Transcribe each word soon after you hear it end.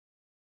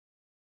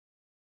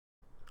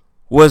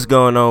What's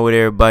going on with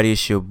everybody?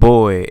 It's your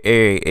boy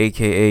Eric,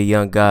 aka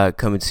Young God,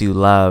 coming to you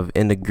live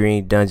in the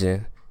Green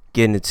Dungeon,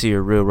 getting it to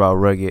your real raw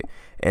rugged.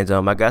 And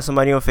I got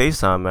somebody on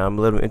FaceTime, man. I'm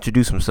gonna let him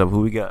introduce himself. Who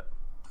we got?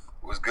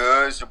 What's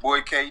good? It's your boy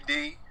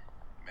KD.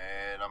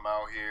 Man, I'm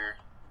out here,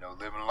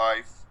 living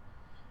life,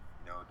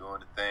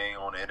 doing the thing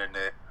on the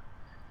internet.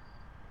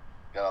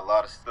 Got a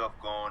lot of stuff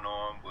going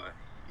on, but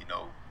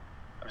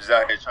I'm just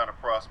out here trying to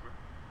prosper.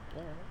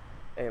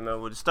 Hey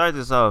man, well to start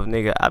this off,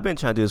 nigga, I've been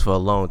trying to do this for a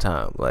long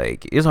time.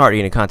 Like, it's hard to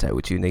get in contact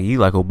with you, nigga. You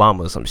like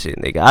Obama or some shit,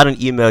 nigga. I done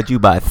emailed you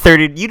by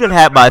 30. You done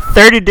had by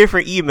 30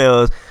 different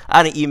emails.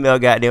 I done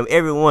emailed goddamn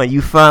everyone.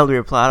 You finally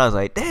replied. I was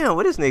like, damn,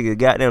 what this nigga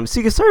goddamn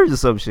Secret Service or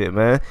some shit,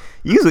 man.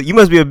 You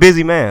must be a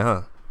busy man,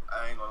 huh?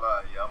 I ain't gonna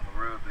lie, yeah, I'm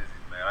a real busy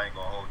man. I ain't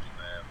gonna hold you,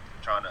 man.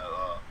 I'm trying to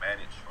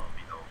manage from,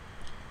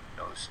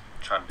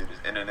 trying to do this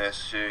internet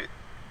shit.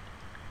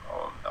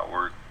 I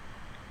work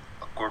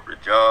a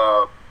corporate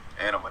job,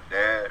 and I'm a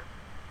dad.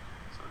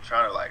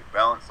 Trying to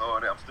balance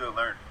all that. I'm still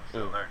learning.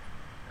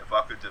 If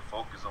I could just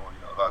focus on,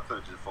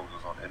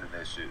 the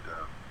internet shit,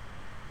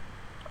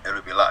 it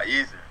would be a lot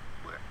easier.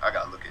 But I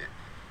gotta look at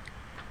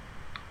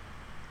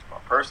my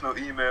personal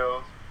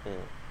emails,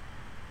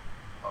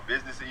 my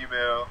business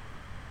email,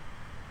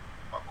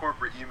 my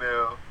corporate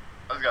email.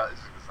 It's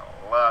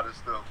a lot of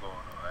stuff going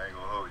on. I ain't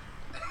gonna hold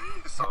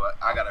you. So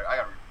I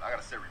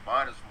gotta set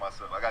reminders for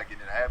myself. I gotta get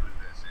in the habit of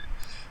that shit.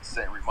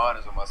 Setting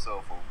reminders for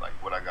myself of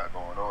what I got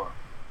going on.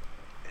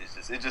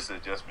 It's just an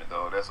adjustment,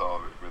 though. That's all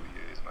it really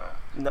is,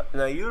 man.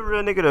 No, you a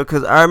real nigga, though,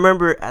 because I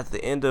remember at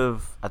the end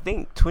of, I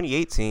think,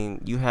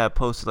 2018, you had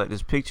posted,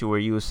 this picture where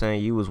you was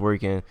saying you was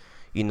working,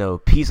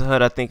 Pizza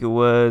Hut, I think it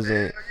was,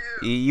 and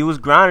you was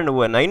grinding or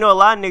whatnot. A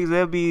lot of niggas,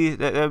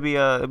 they'll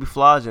be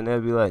flogging.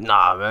 They'll be like,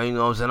 nah, man, you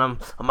know what I'm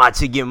saying? I'm out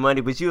to get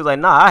money. But you was like,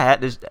 nah, I had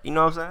this, you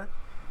know what I'm saying?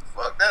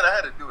 Fuck that. I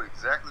had to do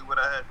exactly what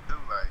I had to do.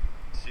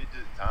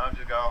 Time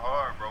just got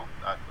hard, bro.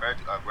 I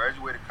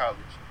graduated college.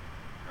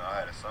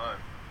 I had a son.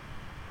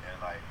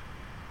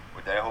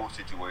 With that whole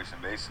situation,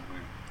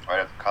 basically, right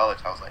after college,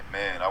 I was like,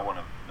 man, I want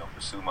to,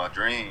 pursue my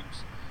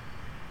dreams.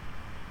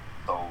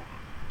 So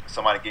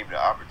somebody gave me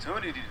the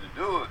opportunity to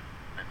do it,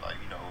 and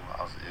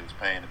it was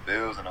paying the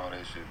bills and all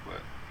that shit. But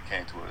it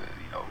came to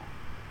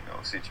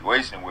a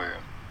situation where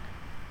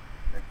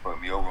they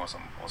put me over on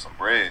some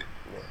bread.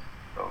 Yeah.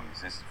 So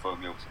since they fucked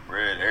me over some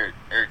bread,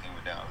 everything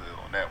went downhill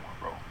on that one,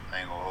 bro.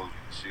 I ain't gonna hold you.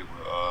 The shit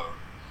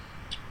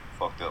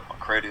fucked up my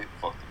credit,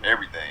 fucked up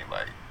everything.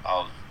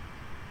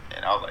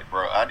 I was like,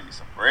 bro, I need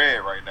some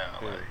bread right now.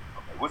 I'm like,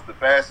 what's the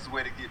fastest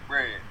way to get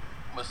bread?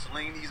 I'm gonna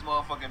sling these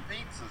motherfucking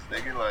pizzas,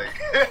 nigga.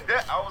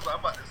 I'm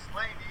about to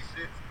sling these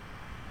shits.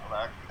 I'm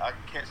like, I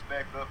can catch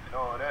back up and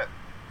all that.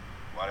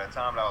 By that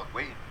time that I was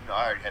waiting,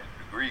 I already had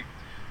a degree.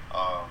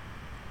 I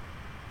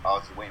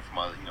was just waiting for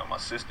my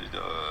sister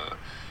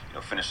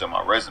to, finish up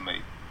my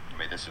resume to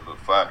make that shit look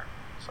fire.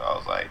 So I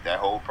was like, that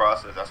whole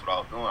process, that's what I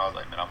was doing. I was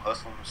like, man, I'm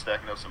hustling, I'm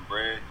stacking up some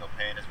bread,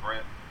 paying this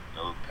rent,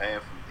 paying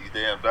for these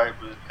damn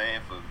diapers,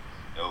 paying for,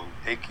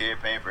 daycare,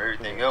 paying for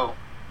everything else.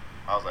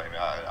 I was like,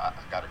 man, I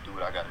gotta do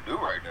what I gotta do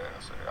right now.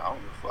 I said, I don't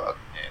give a fuck.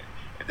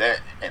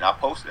 And I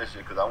posted that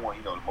shit because I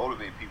want, to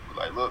motivate people.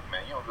 Like, look,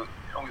 man, you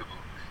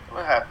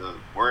don't have to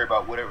worry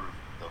about whatever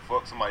the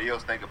fuck somebody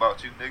else think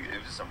about you, nigga.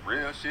 If it's some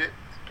real shit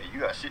and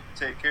you got shit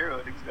to take care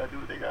of, niggas gotta do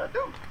what they gotta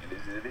do. And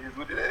it is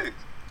what it is.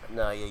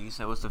 Nah, yeah, you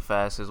said what's the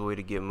fastest way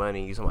to get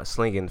money? You talking about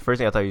slinging. The first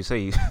thing I thought you say,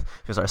 you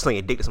start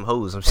slinging dick to some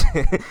hoes. Some shit.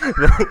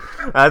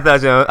 I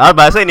was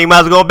about to say, nigga, might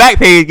as well go back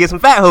page, get some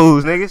fat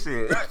hoes, nigga.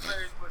 Shit.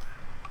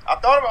 I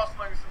thought about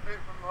slinging some dick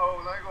from the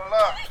hoes. I ain't gonna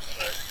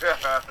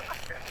lie.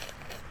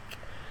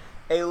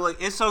 Hey,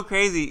 look, it's so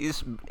crazy.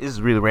 It's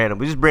really random,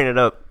 but just bring it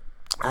up.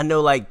 I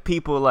know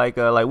people like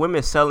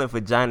women selling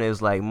vagina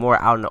is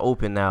more out in the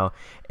open now,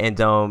 and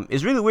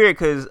it's really weird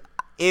because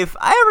if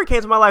I ever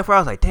came to my life where I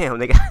was like, damn,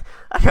 nigga,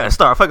 I gotta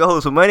start fucking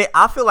hoes for money,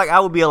 I feel like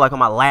I would be on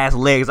my last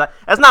legs.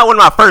 That's not one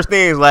of my first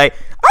things. I'm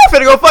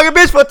finna go fuck a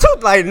bitch for two.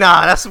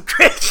 Nah, that's some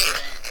crazy.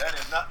 That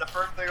is not the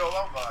first thing on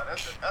my mind.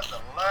 That's the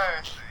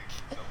last thing.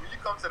 So when you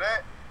come to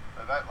that,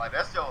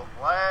 that's your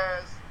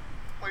last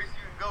place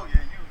you can go.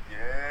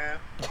 Yeah,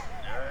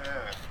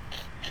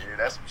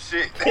 that's some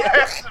shit.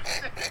 That's some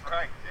shit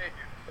right there.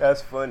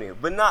 That's funny,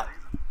 but not.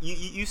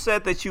 You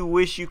said that you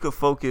wish you could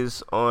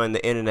focus on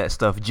the internet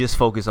stuff, just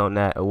focus on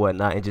that or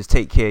whatnot, and just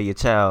take care of your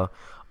child.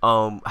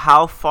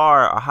 How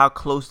far or how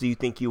close do you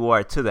think you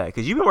are to that?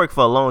 Because you've been working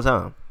for a long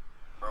time.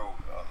 Bro,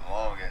 a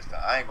long ass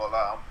time. I ain't gonna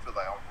lie, I feel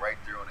like I'm right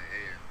there on the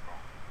edge, bro.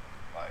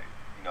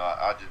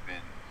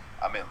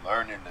 I've been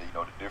learning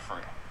the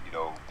different,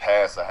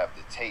 paths I have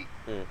to take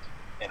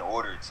in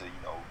order to,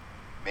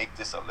 make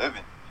this a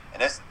living.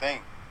 And that's the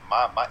thing.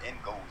 My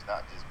end goal is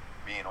not just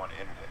being on the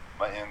internet.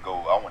 My end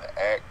goal, I want to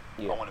act.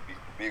 Yeah. I want to be on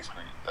the big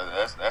screen.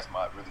 That's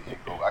my really end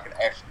goal. I can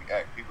actually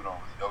act. People don't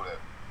really know that.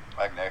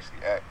 I can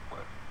actually act,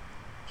 but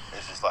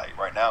it's just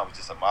right now, it's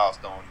just a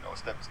milestone, a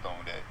stepping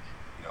stone that,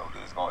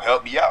 that's gonna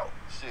help me out.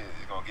 Shit,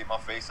 it's gonna get my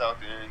face out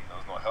there.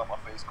 It's gonna help my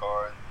face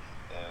card,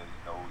 and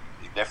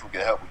it definitely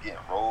gonna help with getting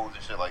roles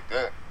and shit like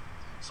that.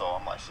 So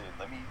I'm like, shit,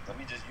 let me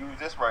just use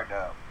this right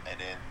now. And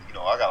then, you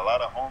know, I got a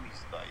lot of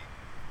homies, like,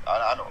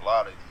 I know a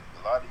lot of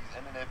these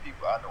internet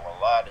people, I know a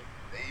lot of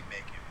they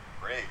making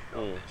bread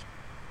on this.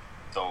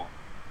 So,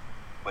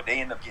 but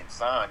they end up getting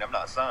signed. I'm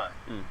not signed.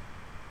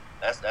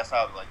 That's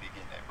how like they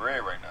getting that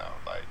bread right now.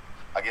 Like,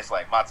 I guess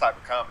like my type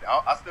of comedy.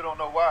 I still don't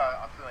know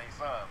why I still ain't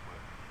signed,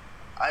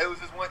 but it was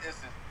just one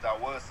instance I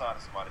was signed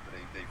to somebody, but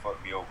they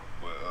fucked me over.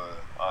 But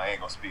I ain't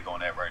gonna speak on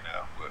that right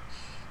now. But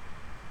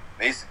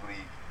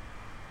basically,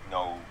 you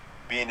know,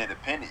 being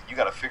independent, you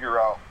got to figure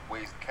out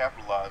ways to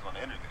capitalize on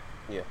the internet.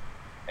 Yeah.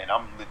 And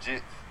I'm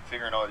legit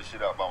figuring all this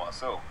shit out by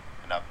myself,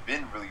 and I've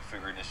been really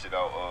figuring this shit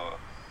out.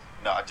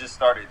 I just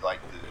started like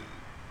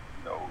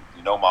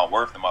you know my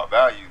worth and my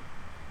value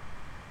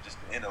just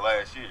the end of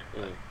last year,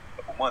 like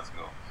a couple months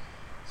ago.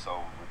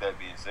 So with that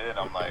being said,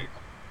 I'm like,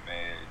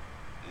 man,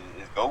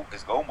 it's go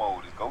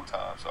mode, it's go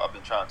time. So I've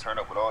been trying to turn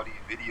up with all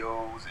these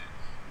videos, and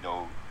you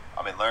know,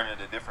 I've been learning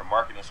the different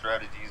marketing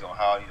strategies on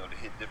how, you know, to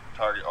hit different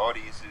target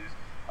audiences.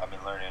 I've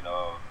been learning,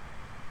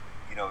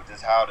 you know,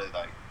 just how to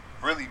like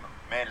really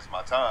manage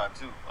my time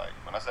too. Like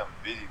when I say I'm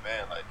busy,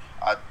 man, like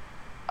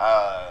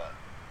I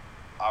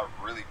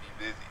really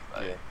be busy.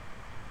 Like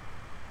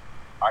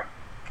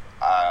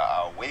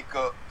I wake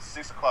up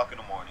 6 o'clock in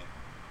the morning,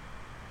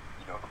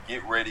 you know,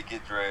 get ready,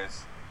 get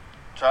dressed,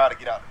 try to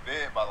get out of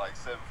bed by like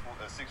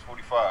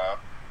 6:45.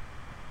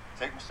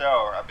 Take my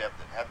shower. I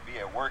have to be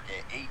at work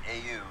at 8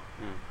 a.m.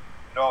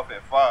 Get off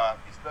at 5.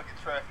 Get stuck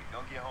in traffic.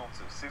 Don't get home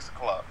till 6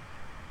 o'clock.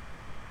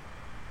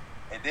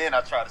 And then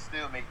I try to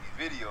still make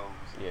these videos.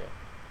 Yeah.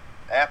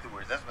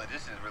 Afterwards, that's when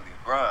this is really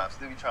a grind. I'm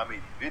still be trying to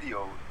make these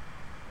videos,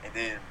 and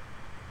then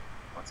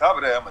on top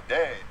of that, I'm a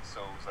dad,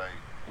 so it's like,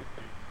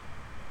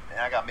 and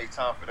I gotta make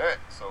time for that.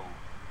 So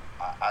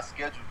I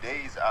schedule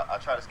days. I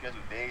try to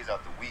schedule days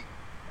out the week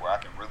where I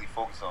can really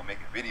focus on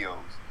making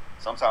videos.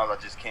 Sometimes I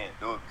just can't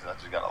do it because I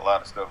just got a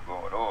lot of stuff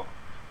going on.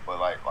 But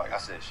like I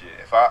said, shit,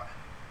 if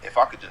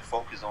I could just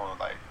focus on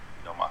like,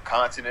 you know, my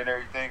content and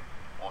everything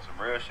on some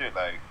real shit,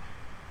 like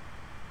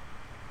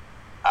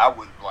I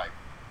would like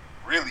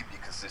really be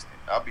consistent.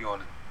 I'll be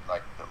on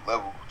like the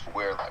level to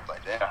where like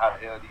damn, how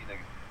the hell these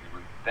niggas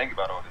really think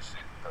about all this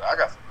shit? Cause I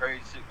got some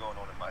crazy shit going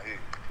on in my head.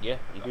 Yeah,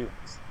 you do.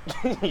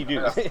 You do.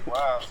 I got some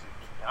wild shit.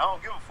 And I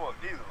don't give a fuck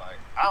either. Like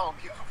I don't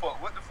give a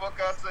fuck what the fuck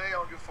I say. I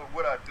don't give a fuck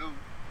what I do.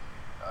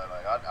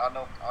 Like I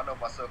know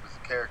myself as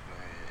a character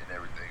and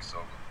everything. So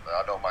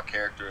I know my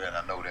character, and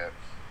I know that,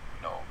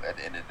 you know, at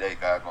the end of the day,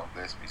 God gonna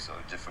bless me. So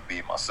just for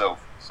being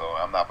myself. So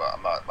I'm not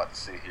about to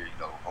sit here, you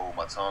know, hold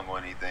my tongue or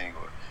anything.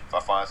 Or if I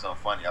find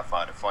something funny, I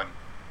find it funny.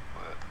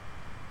 But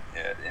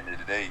yeah, at the end of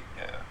the day,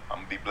 yeah, I'm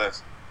gonna be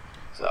blessed.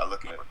 So I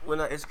look at it. Well,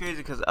 no, it's crazy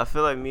because I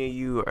feel like me and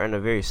you are in a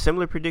very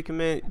similar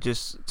predicament,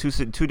 just two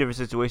different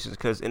situations.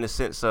 Because in the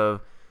sense of,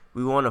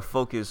 we want to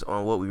focus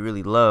on what we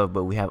really love,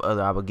 but we have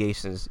other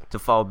obligations to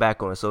fall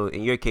back on. So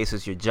in your case,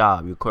 it's your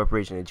job, your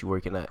corporation that you're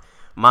working at.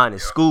 Mine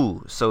is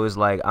school. So it's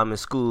like I'm in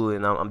school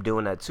and I'm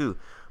doing that too.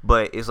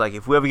 But it's like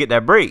if we ever get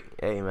that break,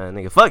 hey man,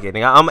 nigga, fuck it,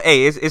 nigga.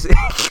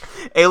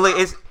 Hey, look,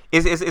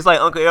 it's like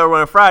Uncle L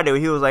Run Friday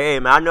where he was like, hey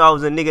man, I know I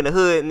was a nigga in the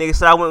hood, nigga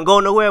said I wouldn't go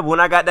nowhere, but when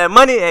I got that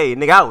money, hey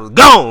nigga, I was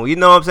gone. You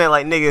know what I'm saying?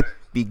 Like nigga,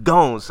 be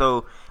gone.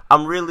 So I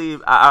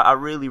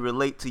really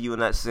relate to you in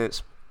that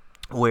sense,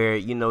 where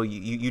you know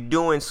you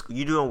doing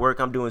work,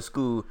 I'm doing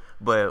school,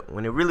 but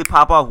when it really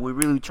pop off, we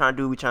really trying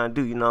to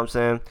do, you know what I'm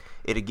saying?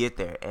 It'll get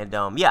there. And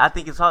I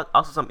think it's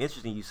also something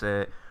interesting you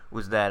said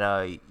was that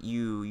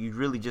you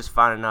really just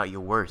finding out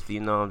your worth, you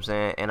know what I'm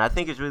saying? And I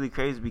think it's really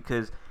crazy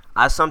because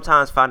I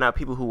sometimes find out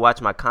people who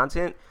watch my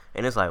content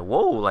and it's like,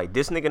 whoa, like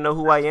this nigga know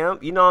who I am,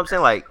 you know what I'm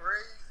saying? Like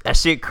that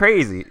shit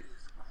crazy.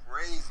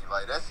 Crazy,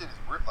 like that shit is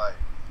weird. Like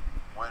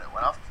when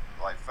I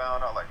like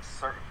found out like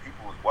certain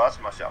people was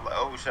watching my shit, I'm like,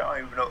 oh shit, I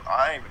didn't even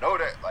know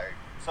that. Like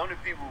some of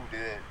the people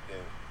that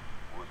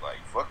was like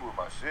fucking with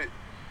my shit,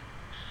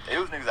 they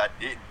was niggas I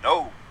didn't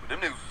know, but them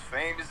niggas was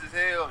famous as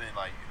hell and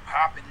like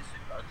popping and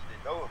shit. I just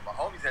didn't know it. My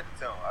homies had to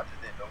tell them. I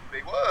just didn't know who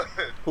they was.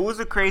 Who was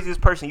the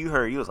craziest person you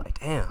heard? You was like,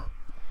 damn.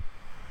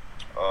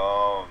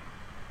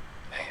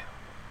 Damn.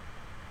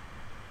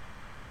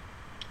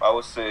 I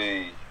would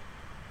say,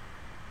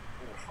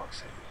 who the fuck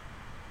said it?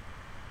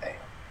 Damn.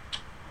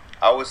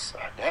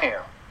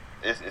 Damn.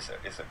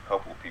 It's a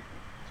couple people.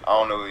 I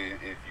don't know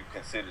if you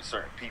consider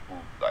certain people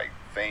like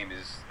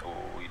famous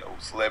or, you know,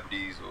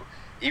 celebrities or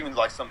even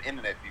like some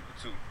internet people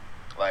too.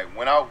 Like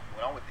when I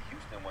went to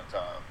Houston one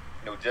time,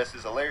 you know, Just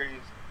Is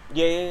Hilarious.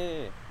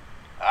 Yeah.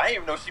 I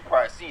didn't even know she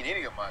probably seen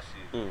any of my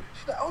shit.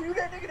 She's like, oh, you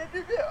that nigga that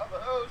did that? I'm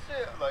like, oh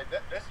shit. I'm like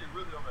that shit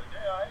really. I'm like,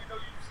 damn, I didn't know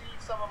you seen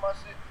some of my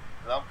shit.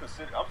 And I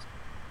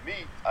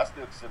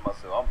still consider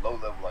myself, I'm low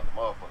level like a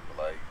motherfucker.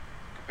 Like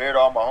compared to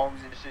all my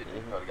homies and shit,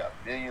 you know, they got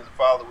millions of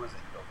followers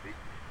and, you know,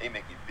 they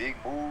making big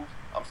moves.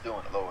 I'm still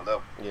in the lower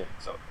level. Yeah.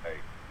 So hey,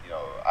 you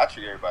know, I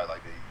treat everybody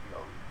like they, you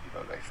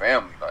know, they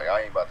family. Like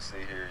I ain't about to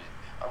sit here and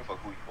I don't fuck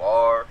who you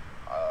are.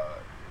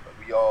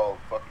 We all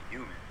fucking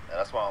human, and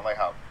that's why I don't like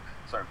how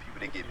certain people,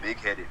 they get big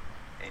headed.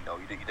 And, you know,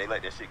 they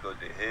let that shit go to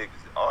their head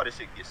because all this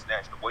shit gets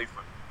snatched away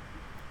from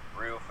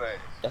you real fast.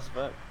 That's a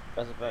fact.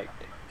 That's a fact.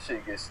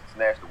 Shit gets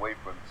snatched away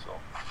from you. So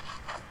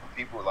when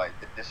people like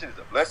this shit is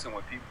a blessing.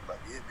 When people like,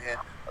 yeah, man,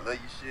 I love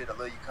your shit, I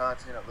love your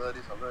content, I love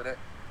this, I love that.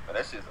 But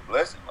that shit is a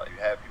blessing. Like you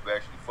have people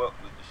actually fuck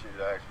with the shit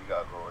that I actually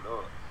got going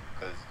on.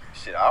 Cause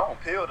shit, I don't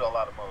appeal to a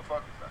lot of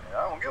motherfuckers, man.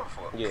 I don't give a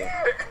fuck. Yeah.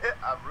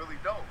 I really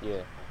don't.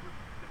 Yeah. But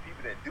the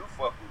people that do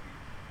fuck with me,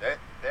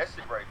 that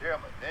shit right there,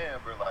 I'm like,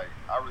 damn, bro. Like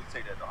I really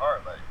take that to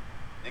heart. Like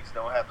niggas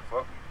don't have to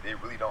fuck with me. They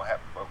really don't have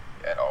to fuck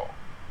with me at all.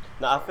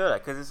 No, I feel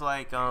that because it's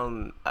like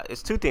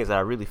it's two things that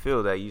I really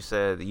feel that you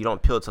said that you don't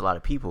appeal to a lot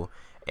of people,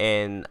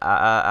 and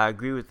I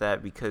agree with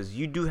that because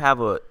you do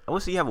have I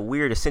would say you have a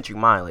weird eccentric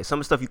mind. Like some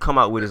of the stuff you come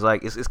out with is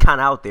like it's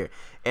kind of out there,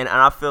 and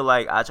I feel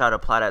like I try to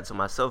apply that to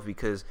myself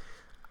because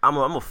I'm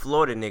a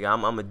Florida nigga. I'm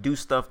gonna do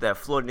stuff that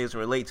Florida niggas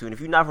relate to, and if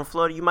you're not from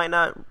Florida, you might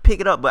not pick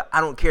it up, but I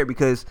don't care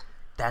because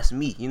that's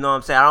me. You know what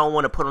I'm saying? I don't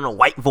want to put on a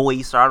white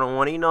voice, or I don't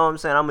want to. You know what I'm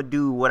saying? I'm gonna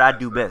do what I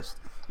do best.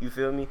 You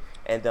feel me?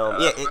 And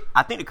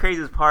I think the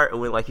craziest part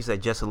when, like you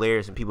said, just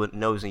hilarious and people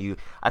noticing you.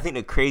 I think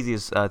the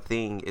craziest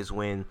thing is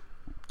when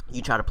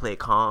you try to play it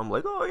calm,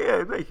 like, oh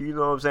yeah, thank you, you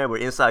know what I'm saying?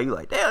 But inside you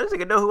like, damn, this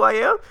nigga know who I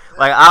am.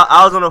 Like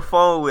I was on the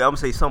phone with I'm gonna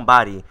say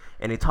somebody,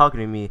 and they talking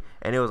to me,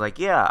 and it was like,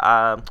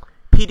 yeah,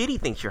 P Diddy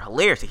thinks you're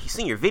hilarious. He's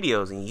seen your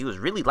videos and he was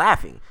really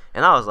laughing.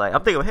 And I was like,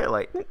 I'm thinking in my head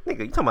like,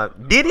 nigga, you talking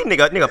about Diddy,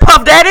 nigga,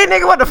 Puff Daddy,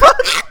 nigga, what the fuck?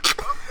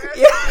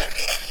 Yeah.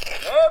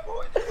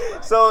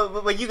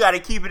 So, but you gotta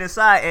keep it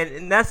inside,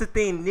 and that's the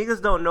thing.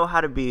 Niggas don't know how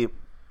to be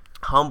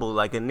humble.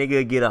 Like a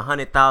nigga get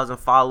 100,000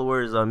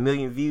 followers,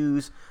 1,000,000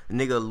 views, a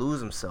nigga lose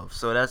himself.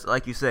 So that's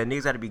like you said,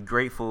 niggas gotta be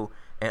grateful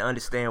and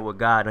understand what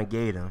God done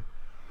gave them.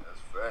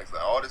 That's facts.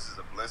 Like all this is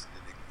a blessing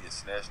that nigga get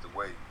snatched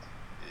away.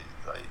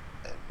 It's like,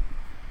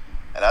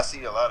 and I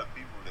see a lot of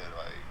people that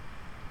like,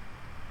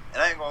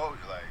 and I ain't gonna hold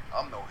you. Like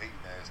I'm no hating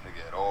ass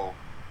nigga at all,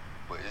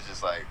 but it's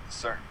just like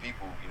certain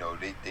people, you know,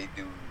 they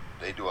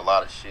do a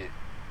lot of shit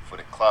for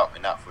the clout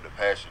and not for the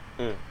passion.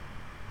 And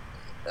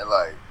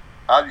like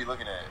I be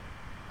looking at,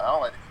 I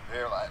don't like to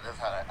compare. Like that's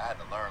how I had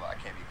to learn. Like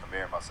I can't be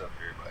comparing myself to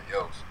everybody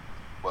else.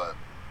 But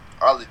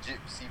I legit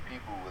see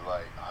people with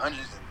like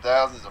hundreds and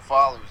thousands of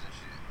followers and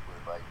shit,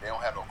 but like they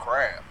don't have no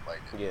craft.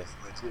 Like it's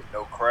legit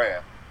no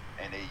craft,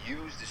 and they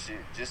use the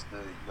shit just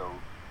to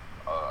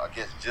I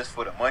guess just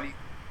for the money,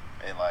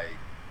 and like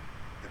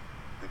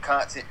the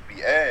content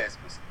be ass,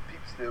 but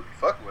people still be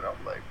fucking with it.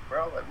 I'm like,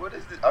 bro, like what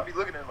is this? I be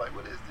looking at it like,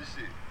 what is this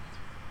shit?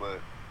 But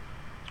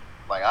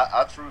like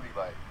I truly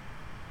like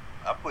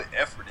I put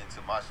effort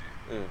into my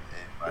shit, and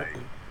like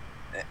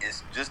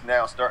it's just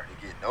now starting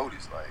to get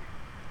noticed. Like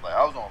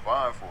I was on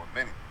Vine for a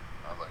minute.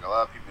 I was like a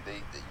lot of people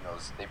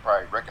they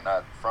probably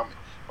recognized me from it,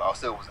 but I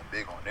still wasn't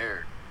big on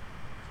there.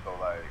 So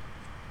like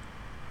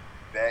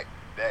back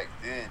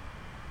then,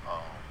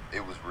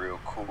 it was real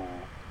cool.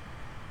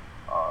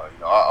 I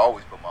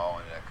always put my all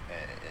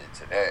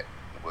into that.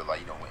 But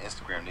like when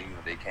Instagram,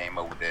 they came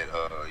up with that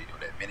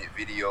that minute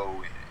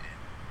video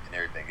and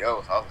everything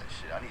else. I was like,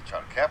 shit, I need to try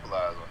to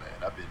capitalize on that.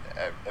 And I've been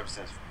ever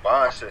since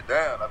Vine shut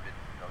down. I've been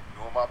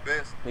doing my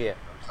best. Yeah.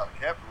 Trying to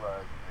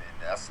capitalize,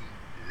 and I see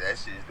that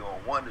shit is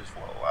doing wonders for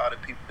a lot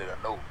of people that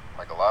I know.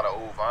 Like a lot of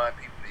old Vine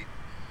people,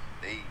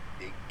 they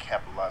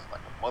capitalize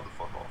like a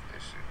motherfucker off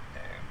that shit.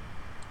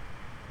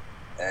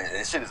 And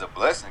that shit is a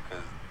blessing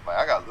because like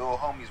I got little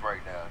homies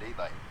right now. They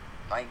like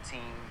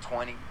 19,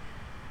 20,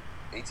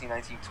 18,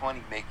 19,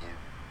 20 making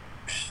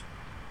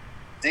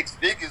 6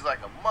 figures like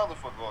a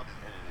motherfucker off this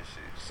internet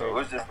shit. So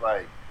it's just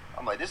like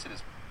I'm like this shit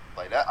is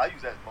like that. I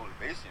use that as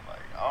motivation. Like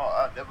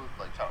I never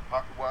like try to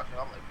pocket watch it.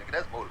 I'm like nigga,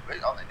 that's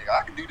motivation. I'm like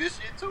nigga, I can do this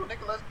shit too,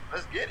 nigga.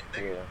 Let's get it,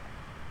 nigga. Yeah.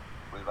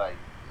 But like,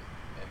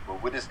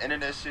 but with this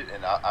internet shit,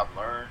 and I've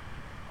learned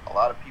a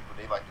lot of people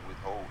they like to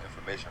withhold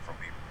information from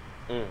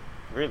people.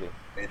 Really?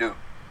 They do.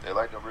 They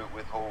like to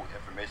withhold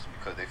information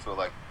because they feel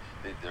like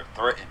they're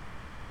threatened.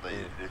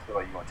 They feel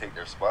like you're gonna take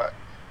their spot.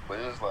 But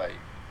it's like,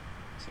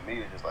 to me,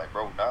 it's just like,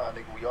 bro, nah,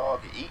 nigga, we all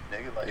can eat,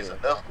 nigga. Like, it's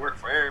enough work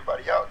for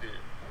everybody out there.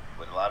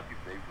 But a lot of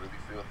people, they really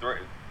feel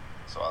threatened.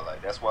 So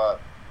that's why,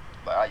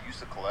 like, I used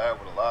to collab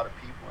with a lot of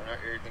people and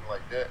everything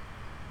like that.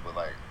 But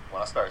like,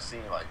 when I started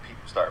seeing like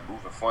people start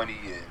moving funny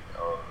and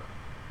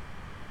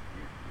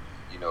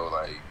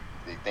like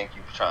they think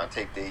you trying to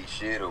take their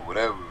shit or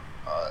whatever,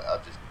 I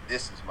just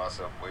distance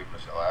myself away from the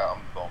shit. Like,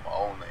 I'm on my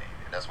own lane,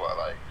 and that's why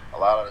like a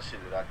lot of the shit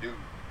that I do,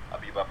 I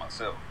be by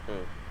myself. Like,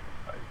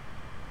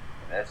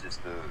 and that's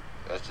just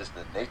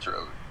the nature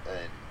of it.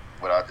 And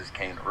what I just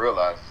came to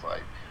realize is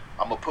like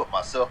I'm gonna put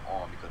myself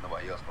on because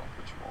nobody else gonna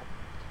put you on.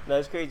 No,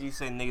 it's crazy you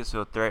say niggas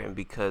feel threatened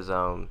because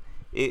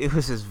it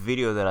was this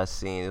video that I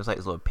seen. It was like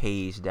this little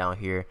page down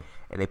here,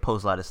 and they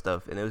post a lot of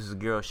stuff. And it was this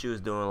girl. She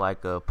was doing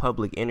like a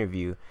public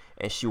interview,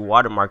 and she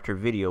watermarked her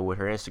video with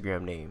her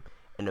Instagram name.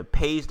 And the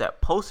page that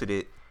posted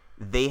it,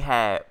 they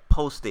had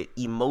posted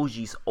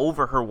emojis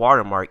over her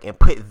watermark and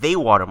put they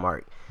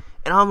watermark.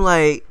 And I'm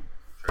like,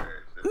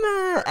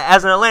 man,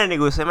 as an Atlanta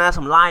nigga would say, man, that's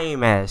some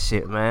lame ass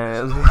shit,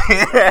 man.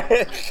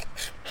 That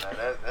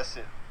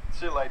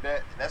shit like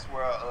that, and that's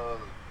where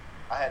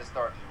I had to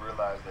start to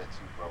realize that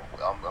too, bro.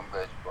 I'm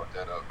glad you brought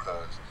that up,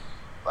 cause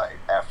like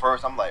at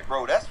first I'm like,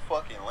 bro, that's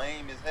fucking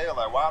lame as hell.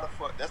 Like, why the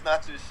fuck? That's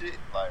not your shit.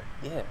 Like,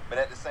 Yeah. But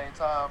at the same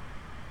time,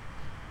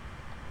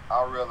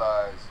 I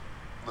realize,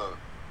 look,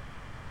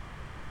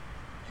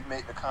 you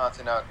make the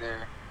content out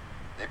there,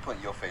 they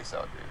put your face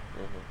out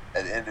there. Mm-hmm.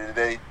 At the end of the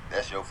day,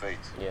 that's your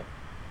face. Yeah.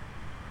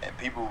 And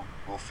people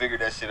will figure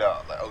that shit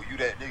out. Like, oh, you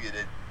that nigga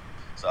that.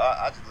 So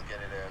I just look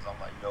at it as, I'm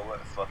like, you know what,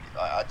 fuck it.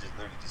 Like, I just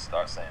literally just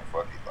start saying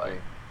fuck it.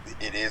 Like,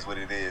 it is what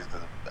it is.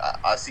 Because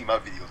I see my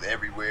videos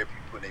everywhere.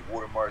 People putting their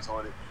watermarks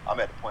on it. I'm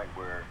at the point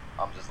where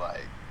I'm just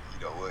like,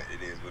 you know what,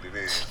 it is what it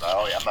is. Like,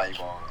 I'm not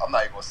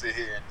even gonna sit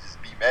here and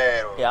just be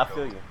mad. Or, Yeah, I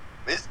feel you.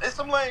 It's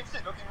some lame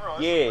shit, don't get me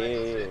wrong.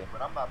 Yeah.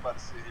 But I'm not about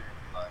to sit here and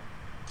be like,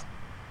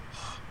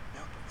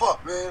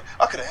 fuck, man,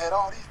 I could have had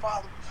all these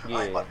followers. Yeah.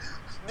 I ain't about to,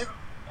 nigga.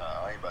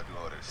 I ain't about to do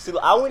all that shit. See,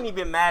 I wouldn't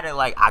even mad at,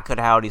 like, I could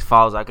have had all these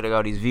followers, I could have got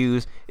all these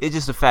views. It's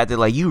just the fact that,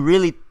 like, you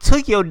really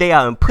took your day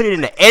out and put it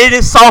in the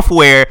editing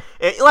software.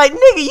 And, like,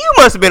 nigga, you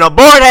must have been a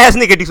bored-ass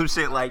nigga do some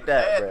shit like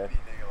that, bro.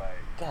 Nigga,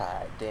 like,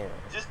 God damn.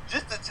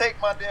 Just to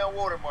take my damn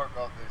watermark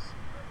off this shit,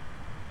 bro.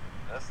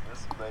 That's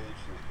some lame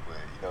shit. But,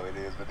 you know, it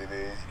is what it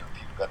is. You know,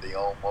 people got their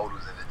own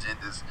motives and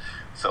agendas.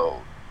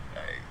 So,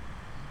 hey,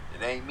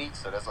 it ain't me,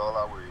 so that's all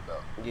I worry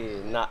about.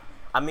 Yeah,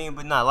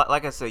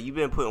 like I said, you've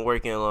been putting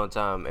work in a long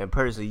time, and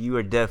personally, you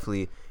are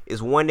definitely,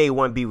 it's One Day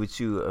One Be With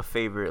You, a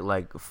favorite,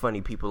 like, funny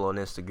people on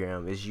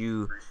Instagram. It's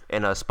you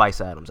and Spice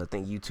Adams. I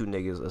think you two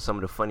niggas are some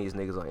of the funniest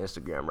niggas on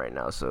Instagram right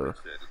now, so,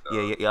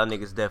 yeah, y'all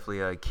niggas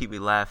definitely keep me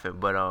laughing,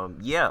 but,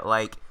 yeah,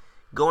 like,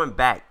 going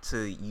back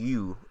to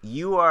you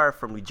are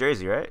from New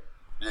Jersey, right?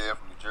 Yeah,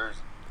 from New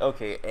Jersey.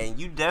 Okay, and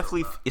you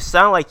definitely, it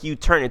sounds like you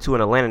turned into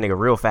an Atlanta nigga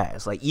real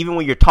fast. Like, even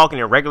when you're talking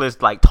in regular,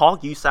 like,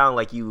 talk, you sound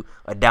like you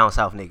a down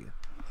south nigga.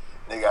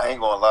 Nigga, I ain't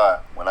gonna lie.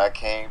 When I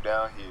came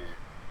down here,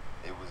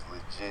 it was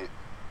legit.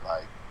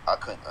 Like, I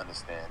couldn't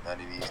understand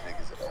none of these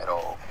niggas at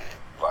all.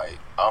 Like,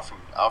 I'm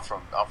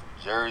from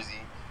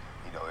Jersey.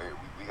 You know,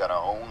 we got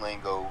our own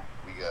lingo.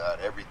 We got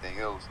everything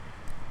else.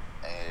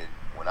 And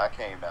when I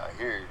came down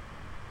here,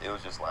 it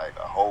was just like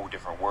a whole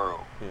different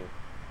world.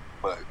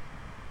 But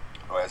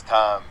as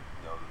time,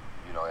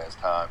 as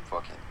time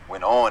fucking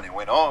went on,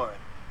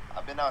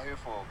 I've been out here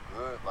for a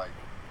good, like,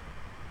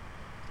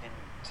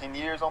 10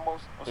 years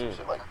almost, or some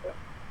shit like that.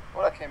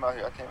 When I came out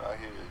here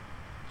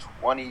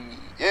 20,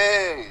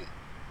 yeah,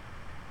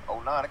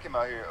 09. I came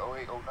out here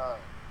 08, 09.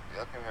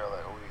 Yeah, I came here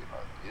like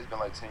 08. It's been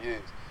like 10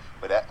 years.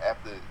 But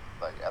after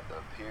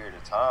a period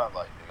of time,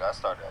 like, nigga, I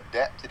started to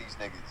adapt to these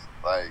niggas.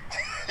 Like,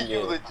 you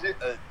legit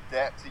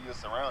adapt to your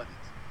surroundings.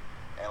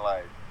 And,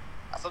 like,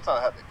 I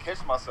sometimes have to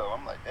catch myself.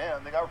 I'm like,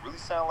 damn, nigga, I really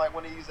sound like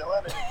one of these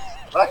Atlanta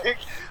niggas. Like,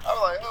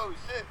 I'm like, oh,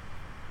 shit.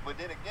 But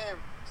then again,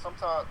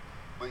 sometimes,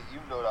 but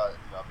even though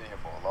I've been here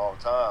for a long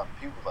time,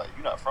 people like,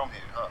 you're not from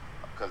here, huh?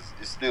 Because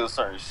it's still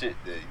certain shit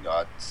that,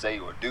 I say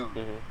or do.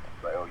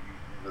 Mm-hmm. Like, oh, you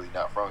really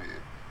not from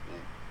here.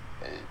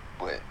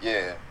 But,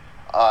 yeah,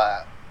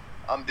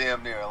 I'm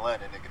damn near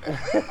Atlanta, nigga.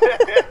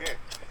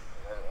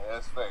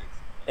 That's facts.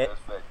 That's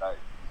facts.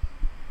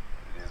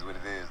 It is what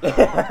it is.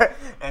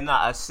 And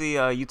I see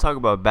you talk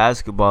about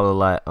basketball a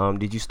lot.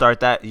 Did you start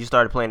that? You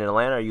started playing in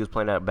Atlanta, or you was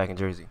playing that back in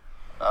Jersey?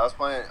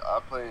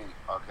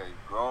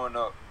 Growing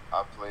up,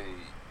 I played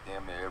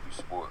damn near every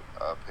sport.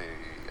 I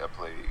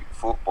played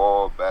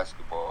football,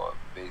 basketball,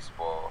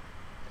 baseball,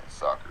 and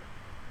soccer.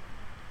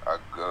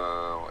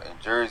 In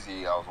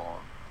Jersey, I was on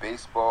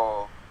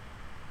baseball,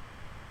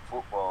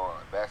 football,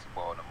 and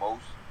basketball the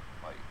most,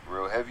 like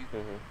real heavy.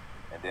 Mm-hmm.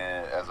 And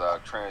then as I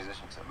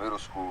transitioned to middle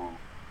school,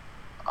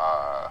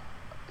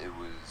 it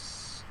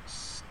was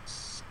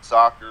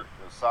soccer,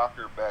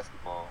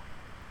 basketball,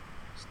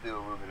 still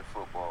a little bit of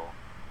football,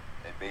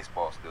 and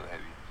baseball still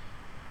heavy.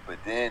 But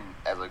then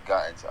as I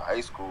got into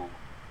high school,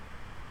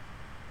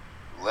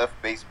 left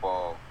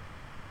baseball,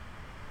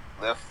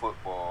 left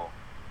football,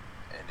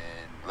 and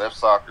then left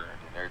soccer,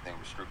 and then everything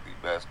was strictly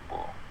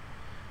basketball.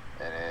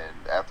 And then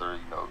after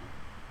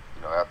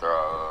after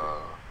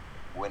I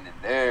went in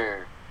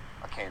there,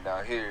 I came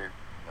down here,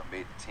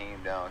 made the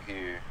team down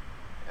here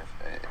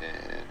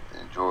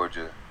in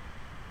Georgia,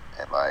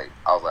 and like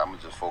I was like, I'm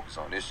gonna just focus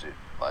on this shit.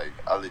 Like,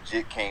 I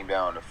legit came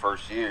down the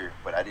first year,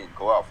 but I didn't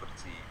go out for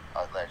the team.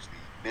 I actually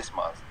missed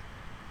my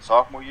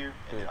sophomore year,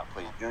 and then I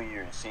played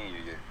junior and senior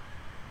year.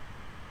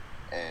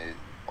 And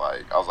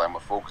like I was like, I'm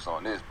gonna focus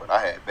on this, but I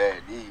had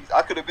bad knees.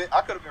 I could have been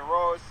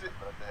raw as shit,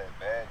 but I had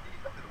bad knees.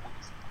 I could have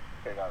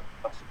went got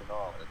busted and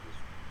all, and just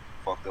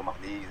fucked up my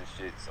knees and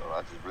shit. So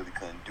I just really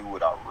couldn't do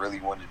what I really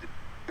wanted to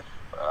do.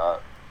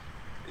 But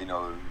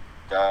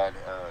God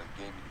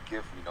gave me the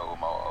gift,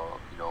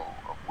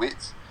 of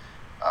wits.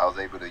 I was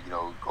able to,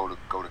 go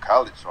to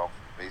college off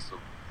based on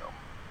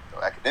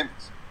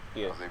academics.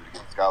 Yeah. I was able to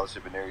get a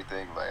scholarship and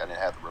everything. Like, I didn't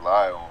have to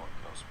rely on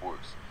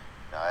sports.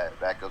 I had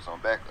backups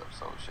on backups.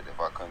 So shit, if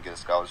I couldn't get a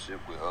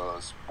scholarship with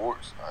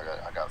sports,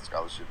 I got a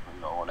scholarship,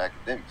 on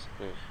academics.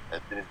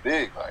 That shit is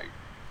big. Like,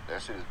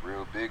 that shit is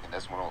real big, and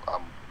that's what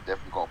I'm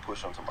definitely gonna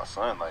push onto my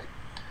son. Like,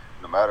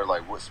 no matter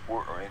like what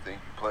sport or anything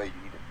you play,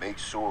 you need to make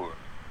sure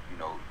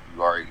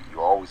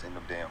you're always in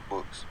them damn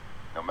books.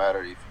 No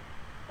matter if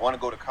want to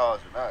go to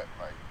college or not,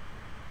 like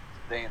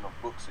stay in the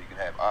book so you can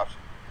have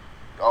options.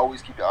 You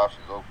always keep your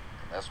options open,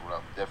 and that's what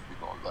I'm definitely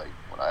going to like.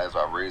 As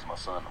I raise my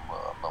son,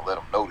 I'm gonna let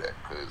him know that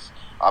because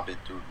I've been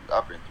through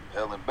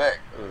hell and back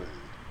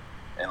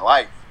in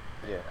life.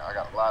 Yeah, and I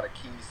got a lot of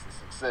keys to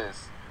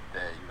success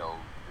that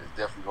is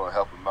definitely going to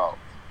help him out.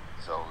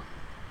 So,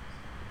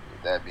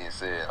 with that being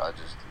said, I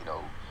just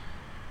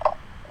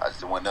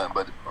want nothing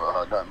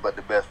but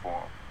the best for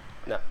him.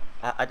 No,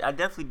 I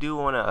definitely do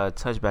want to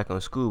touch back on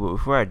school, but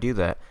before I do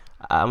that,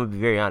 I'm gonna be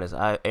very honest.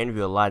 I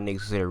interview a lot of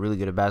niggas who say they're really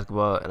good at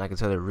basketball, and I can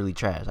tell they're really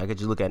trash. I could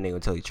just look at a nigga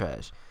and tell you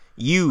trash.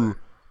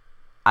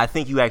 I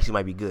think you actually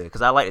might be good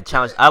because I like to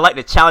challenge. I like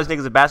to challenge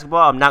niggas at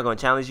basketball. I'm not gonna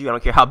challenge you. I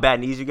don't care how bad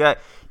knees you got.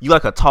 You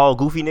like a tall,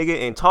 goofy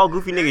nigga, and tall,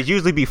 goofy niggas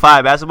usually be fine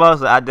at basketball.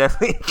 So I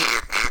definitely,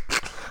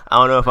 I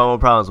don't know if I want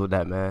problems with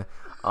that, man.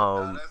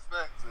 Nah, that's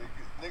facts.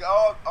 Nigga,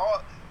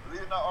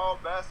 all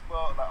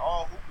basketball, like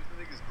all hoopers,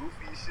 niggas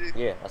goofy and shit.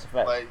 Yeah, that's a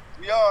fact. Like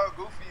we all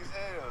goofy as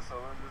hell, so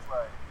it's just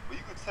like, but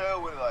you can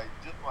tell with like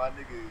just my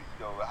nigga,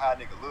 how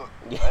nigga look.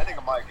 Like, that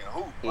nigga might can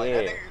hoop. Like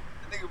that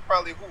nigga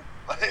probably hoop.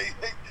 Like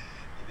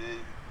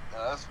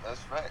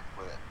that's fact.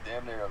 But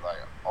damn near like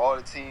all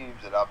the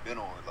teams that I've been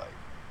on, like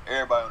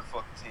everybody on the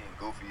fucking team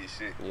goofy as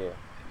shit. Yeah.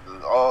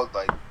 And all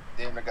like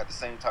damn near got the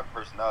same type of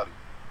personality.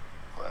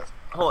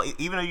 Oh,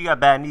 even though you got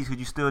bad knees, could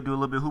you still do a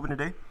little bit of hooping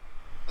today?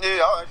 Yeah,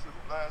 I actually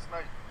hooped last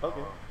night.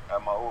 Okay.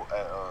 At my old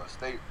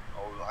state,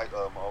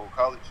 my old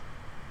college.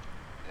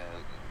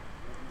 And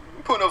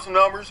putting up some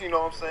numbers, you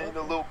know what I'm saying?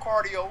 A little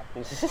cardio,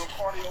 run. You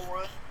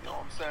know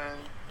what I'm saying?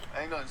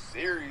 Ain't nothing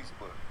serious,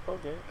 but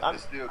okay.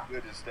 It's still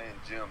good to stay in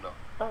the gym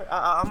though.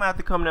 I'm gonna have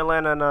to come to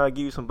Atlanta and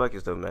give you some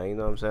buckets though, man. You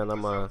know what I'm saying? For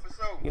sure.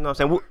 You know what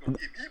I'm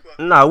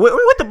saying? Nah,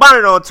 with the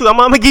bonnet on too. I'm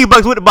gonna give you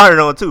buckets with the bonnet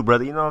on too,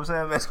 brother. You know what I'm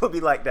saying? Man, it's gonna be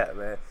like that,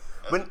 man.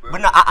 But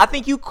no, I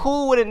think you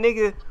cool with a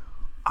nigga.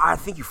 I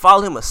think you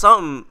follow him or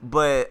something.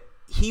 But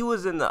he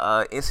was in the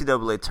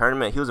NCAA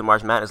tournament. He was in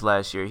March Madness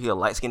last year. He a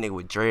light skinned nigga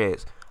with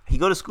dreads. He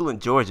go to school in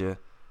Georgia.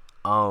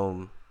 Who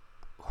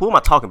am I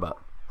talking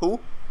about? Who?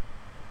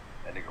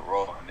 That nigga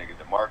Raw, nigga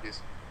DeMarcus.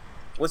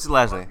 What's his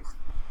last name?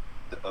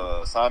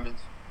 Simons.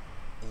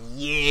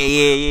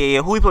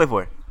 Yeah. Who he play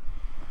for?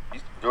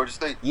 He's Georgia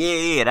State.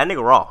 Yeah. That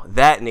nigga raw.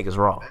 That nigga's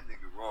raw. That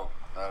nigga raw.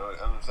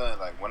 I'm saying,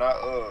 like, when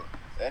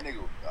that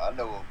nigga, I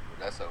know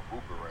that's a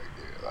hooper right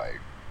there. Like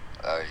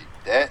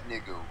that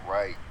nigga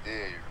right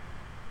there.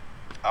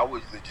 I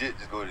would legit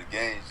just go to the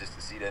games just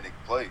to see that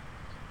nigga play.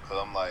 Cause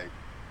I'm like,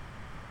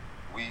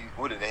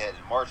 what did they had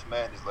in March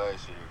Madness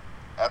last year?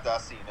 After I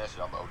seen that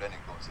shit, I'm like, oh, that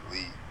nigga going to the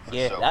league.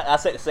 Yeah, sure. I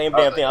said the same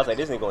damn thing. I was like,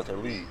 this nigga going to the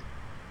league.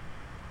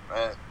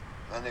 Man,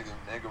 that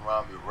nigga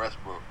around me with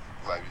Westbrook,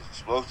 like, he's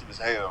explosive as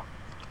hell.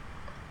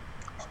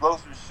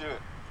 Explosive as shit.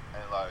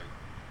 And, like,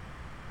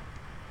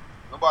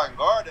 nobody can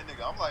guard that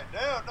nigga. I'm like,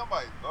 damn,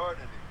 nobody can guard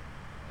that nigga.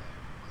 And,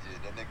 yeah,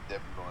 that nigga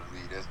definitely going to the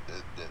league.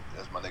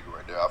 That's my nigga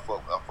right there. I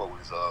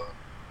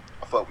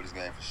fuck with his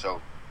game for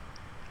sure.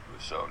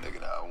 For sure,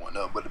 nigga. Nah, I want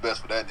nothing but the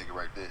best for that nigga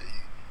right there.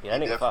 Yeah,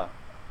 that nigga fine.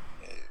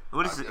 Yeah,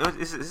 what is it?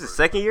 Is this his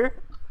second year?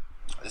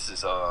 This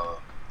is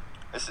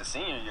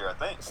senior year, I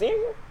think. Senior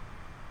year?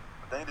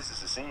 I think this is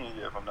his senior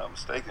year, if I'm not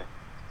mistaken.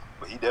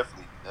 But he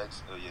definitely,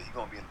 he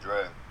gonna be in the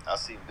draft. I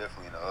see him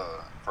definitely in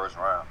the first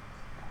round.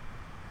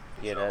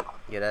 Yeah,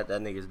 that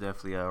nigga's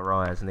definitely a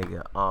raw ass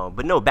nigga.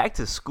 But no, back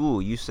to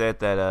school. You said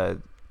that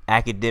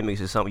academics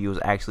is something you was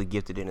actually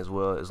gifted in as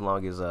well, as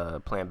long as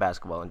playing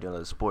basketball and doing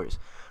other sports.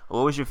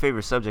 What was your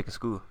favorite subject in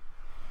school?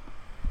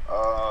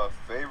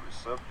 Favorite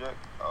subject?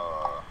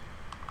 I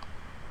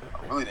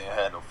really didn't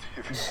have no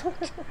favorite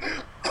subject.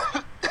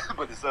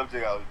 But the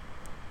subject I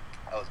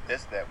was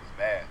best at was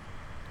math.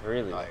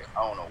 Really? Like,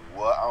 I don't know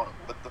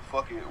what the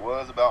fuck it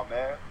was about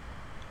math.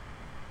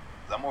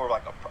 Cause I'm more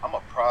like I'm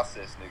a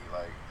process nigga.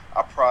 Like,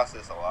 I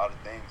process a lot of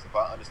things. If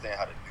I understand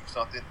how to do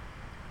something,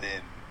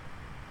 then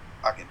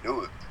I can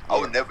do it. Yeah. I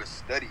would never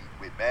study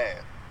with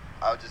math.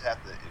 I would just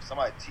have to, if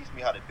somebody teach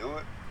me how to do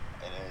it,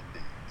 and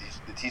then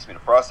they teach me the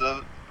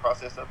process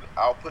of it,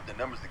 I'll put the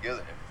numbers together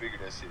and figure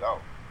that shit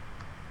out.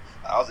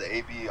 I was an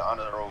AP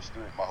honor roll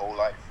student my whole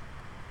life.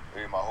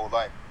 My whole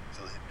life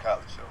until I hit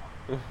college, so.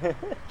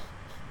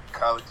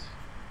 College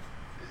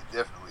is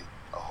definitely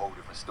a whole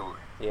different story.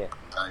 Yeah.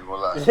 I ain't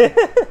gonna lie.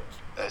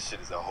 That shit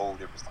is a whole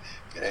different story.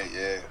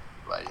 Yeah.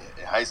 Like,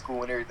 in high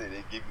school and everything,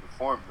 they give you the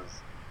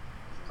formulas,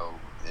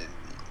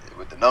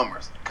 with the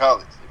numbers. In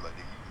college, they like,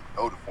 you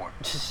know the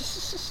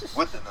formulas.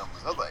 With the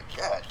numbers. I was like,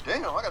 God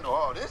damn, I gotta know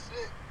all this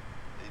shit.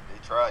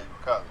 They try you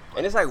in college. Like,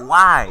 and it's like,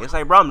 why? It's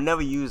like, bro, I'm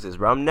never use this,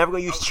 bro. I'm never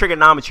gonna use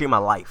trigonometry in my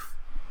life.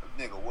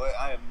 Nigga, what?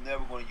 I am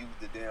never gonna use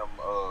the damn,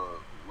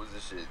 what's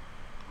this shit?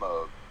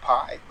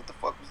 Pi? What the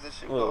fuck was this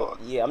shit called?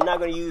 Yeah, I'm not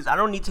gonna use. I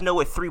don't need to know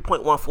what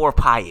 3.14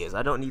 pi is.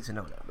 I don't need to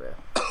know that, bro.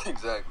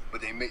 Exactly.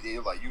 But they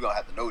like, you gonna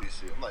have to know this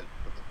shit. I'm like,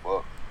 what the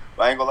fuck?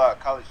 But I ain't gonna lie,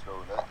 college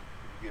though.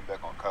 Getting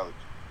back on college.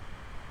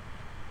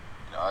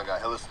 You know, I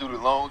got hella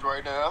student loans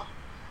right now.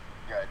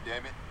 God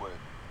damn it. But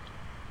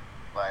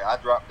like, I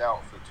dropped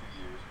out for 2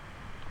 years.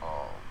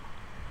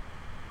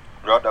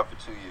 Dropped out for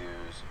 2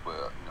 years,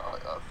 but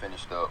I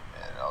finished up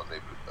and I was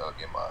able to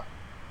get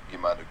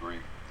my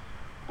degree.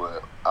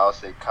 But I'll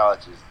say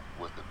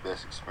was the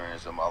best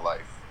experience of my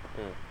life.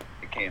 Mm.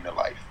 It came to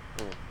life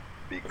Mm.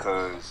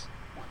 because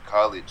with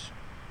college,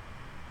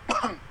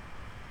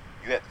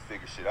 you have to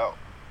figure shit out.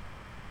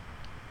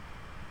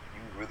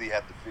 You really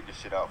have to figure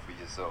shit out for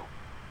yourself.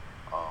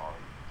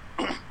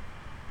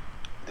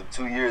 The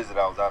 2 years that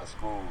I was out of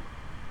school,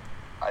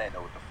 I didn't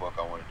know what the fuck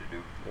I wanted to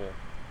do. Yeah.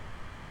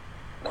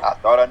 I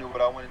thought I knew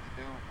what I wanted to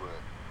do, but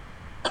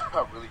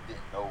I really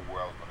didn't know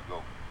where I was gonna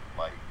go,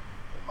 like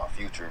in my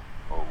future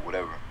or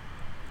whatever.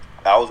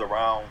 I was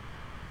around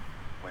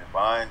when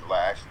Vine, like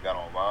I actually got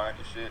on Vine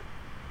and shit.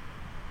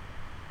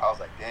 I was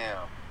like,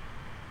 damn,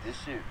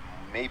 this shit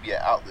may be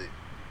an outlet,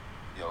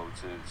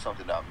 to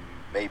something that I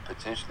may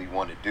potentially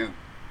want to do.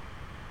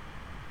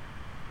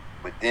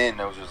 But then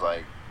I was just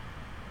like,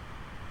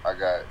 I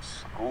got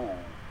school,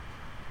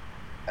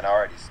 and I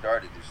already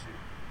started this shit.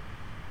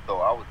 So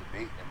I was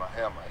debating in my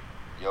head, I'm like,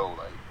 yo,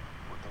 like,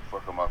 what the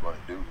fuck am I gonna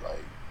do?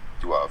 Like,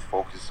 do I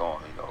focus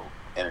on,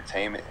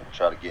 entertainment and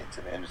try to get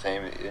into the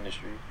entertainment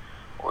industry?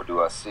 Or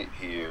do I sit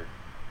here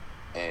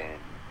and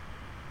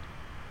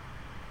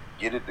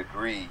get a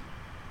degree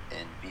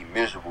and be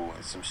miserable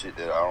in some shit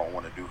that I don't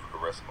want to do for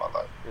the rest of my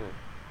life? Mm.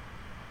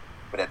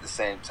 But at the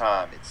same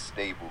time, it's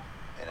stable,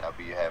 and I'll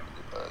be having,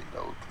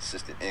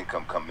 consistent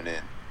income coming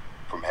in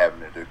from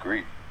having a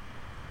degree.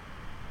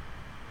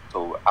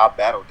 So I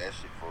battled that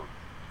shit for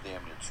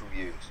damn near 2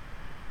 years.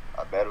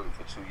 I battled it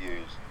for 2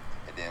 years,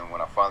 and then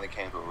when I finally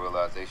came to a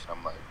realization,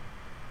 I'm like,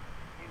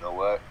 you know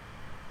what?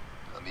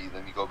 Let me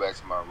go back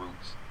to my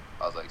roots.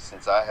 I was like,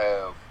 since I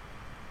have,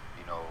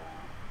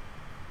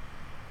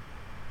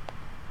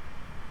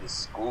 this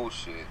school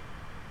shit,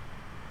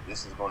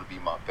 this is going to be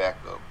my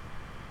backup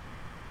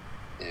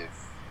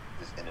if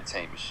this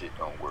entertainment shit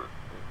don't work.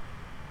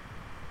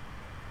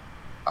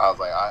 I was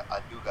like,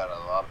 I do got a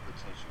lot of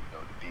potential, to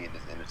be in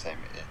this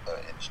entertainment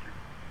industry.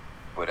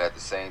 But at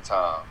the same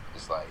time,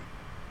 it's like,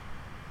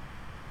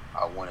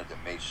 I wanted to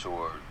make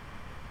sure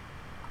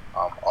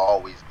I'm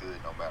always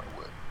good no matter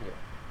what. Yeah.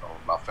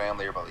 My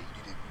family, everybody, like,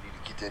 you need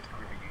to get that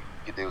degree. You need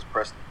to get that. It was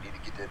pressing. You need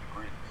to get that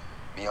degree.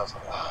 Me, I was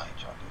like, I ain't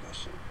trying to do that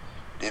shit.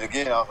 Then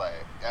again, I was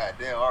like, God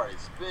damn, I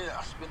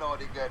spent all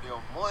that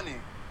goddamn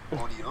money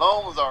on these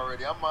loans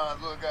already. I might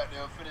as well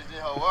goddamn finish this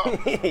whole up.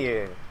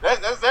 Yeah.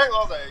 That's exactly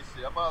what I was like,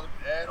 shit. I might as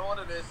well add on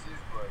to that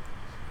shit, but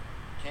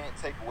you can't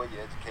take away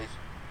your education.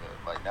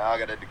 Like, now I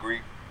got a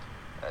degree.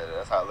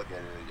 That's how I look at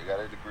it. You got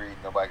a degree,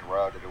 nobody can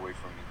rob it away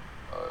from you.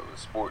 With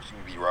sports, you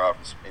can be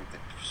robbed from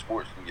anything.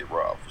 Sports, you can get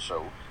robbed for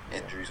show,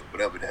 injuries, or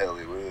whatever the hell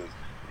it was.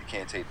 You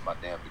can't take my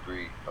damn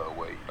degree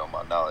away,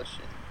 my knowledge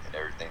and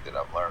everything that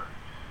I've learned.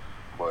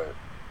 But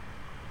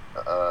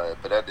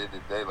at the end of the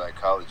day, like,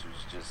 college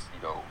was just,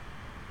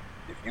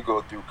 if you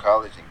go through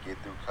college and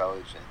get through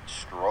college and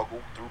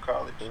struggle through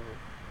college,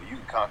 you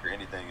can conquer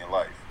anything in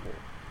life. You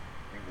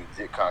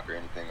can conquer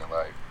anything in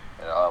life.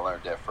 And I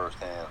learned that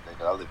firsthand.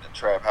 Nigga, I lived in a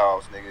trap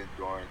house, nigga,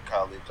 during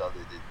college. I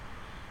lived in,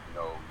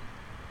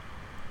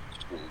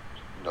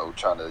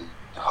 trying to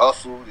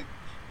hustle to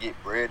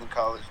get bread in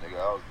college. Nigga,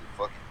 I was a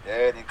fucking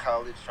dad in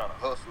college trying to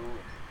hustle. And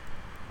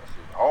that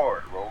shit's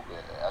hard, bro.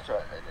 And I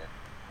tried, and then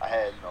I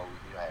had, I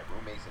had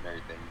roommates and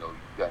everything. You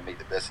gotta make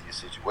the best of your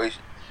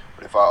situation.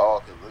 But if I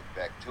all could look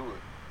back to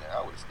it, then I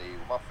would have stayed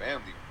with my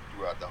family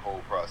throughout the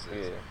whole process.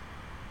 Yeah.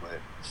 But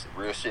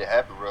real shit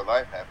happened, real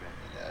life happened,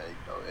 and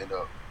end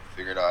up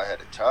figured out I had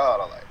a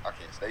child. I'm like, I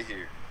can't stay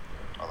here.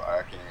 I'm like,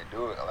 I can't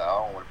do it. I'm like,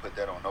 I don't want to put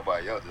that on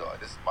nobody else. Like,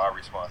 this is my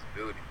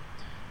responsibility.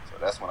 So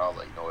that's when I was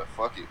like, you know what,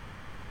 fuck it.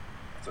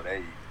 So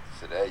that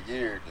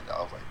year, then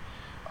I was like,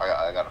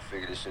 I gotta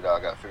figure this shit out.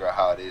 I gotta figure out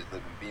how it is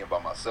being by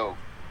myself.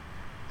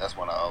 That's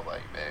when I was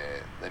like,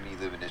 man, let me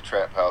live in this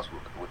trap house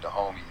with the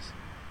homies.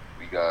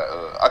 We got,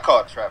 I call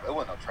it trap. It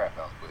wasn't no trap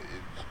house, but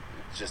it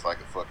was just like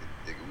a fucking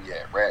thing. We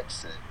had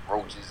rats and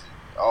roaches and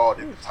all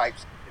different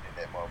types in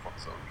that motherfucker.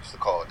 So we used to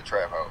call it the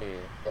trap house.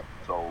 Yeah.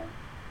 So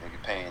nigga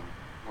paying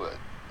what,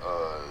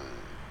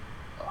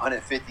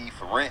 $150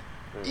 for rent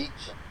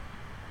each.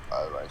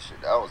 I was like, shit,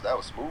 that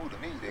was smooth to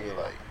me, nigga.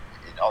 Yeah. Like,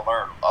 and I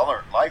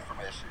learned life from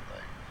that shit.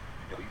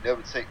 Like, you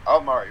never take.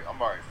 I'm already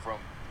from,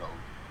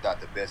 not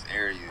the best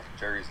area,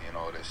 Jersey and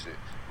all that shit,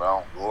 but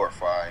I don't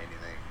glorify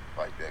anything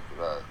like that,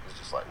 because it's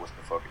just like, what's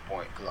the fucking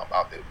point? Because I'm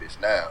out there, bitch,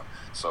 now.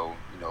 So,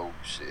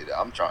 shit,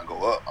 I'm trying to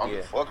go up. I'm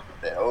just fucking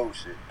with that old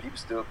shit. People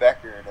still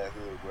back there in that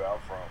hood where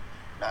I'm from,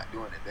 not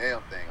doing the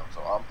damn thing.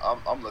 So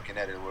I'm looking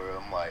at it where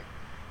I'm like,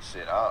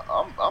 shit,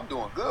 I'm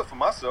doing good for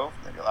myself.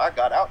 Nigga, I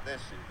got out that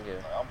shit. Yeah.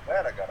 Like, I'm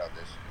glad I got out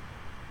that shit.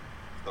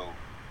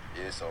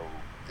 So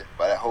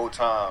by that whole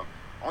time,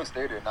 I only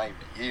stayed there not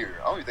even a year.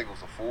 I don't even think it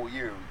was a full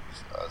year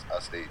I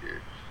stayed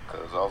there.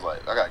 Because I was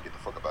like, I gotta get the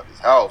fuck about this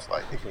house.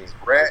 Like, these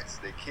rats,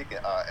 they kicking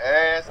our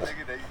ass,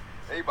 nigga.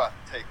 They about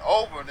to take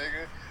over,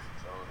 nigga.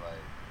 So,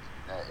 like,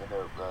 that ended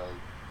up,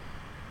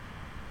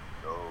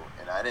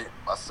 and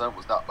my son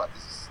was not about to,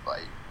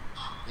 like,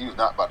 he was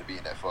not about to be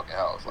in that fucking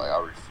house. Like I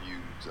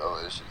refuse.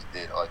 Oh, this shit's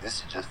dead. Like this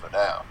is just for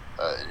now.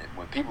 And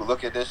when people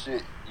look at that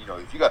shit, you know,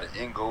 if you got an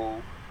end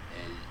goal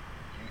and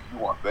you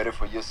want better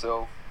for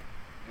yourself,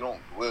 you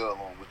don't dwell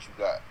on what you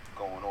got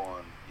going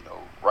on. You know,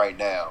 right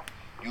now,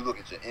 you look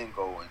at your end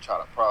goal and try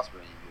to prosper,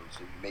 and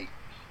so you make,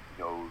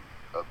 you know,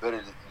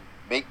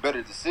 make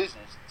better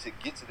decisions to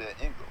get to that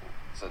end goal.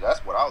 So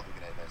that's what I was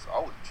looking at. So I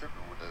was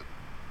tripping with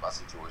my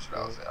situation.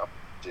 I was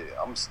saying,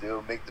 I'm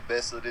still make the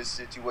best of this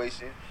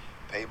situation,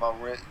 pay my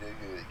rent,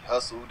 nigga,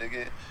 hustle,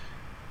 nigga,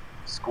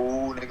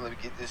 school, nigga, let me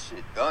get this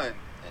shit done,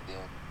 and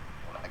then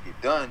when I get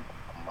done,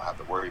 I'm gonna have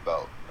to worry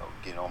about, you know,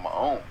 getting on my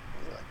own,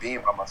 like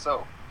being by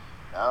myself.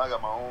 Now I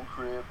got my own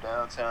crib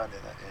downtown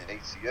in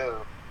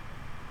ATL,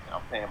 and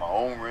I'm paying my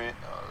own rent.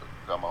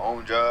 Got my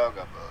own job.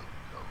 Got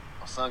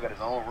my son got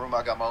his own room.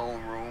 I got my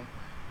own room.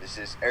 It's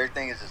just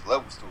everything is just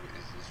levels to it.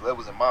 It's just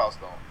levels and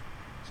milestones.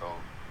 So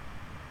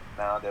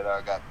now that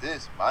I got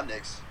this, my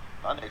next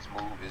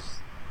move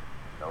is,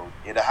 you know,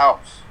 get a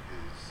house.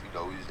 Is, you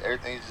know,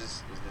 everything is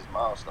just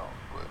milestones.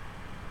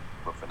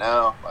 But for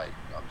now, like,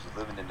 I'm just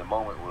living in the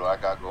moment with what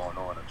I got going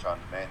on. I'm trying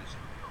to manage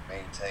and, you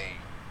know, maintain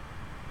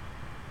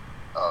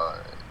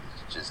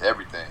just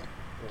everything.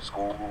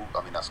 School,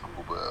 I mean not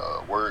school,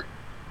 but work,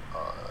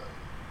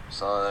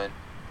 son,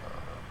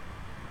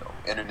 you know,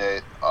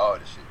 internet, all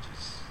this shit.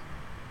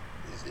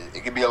 Just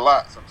it can be a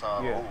lot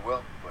sometimes,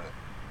 overwhelming. But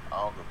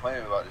I don't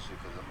complain about this shit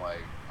because I'm like,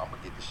 I'm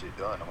gonna get this shit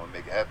done. I'm gonna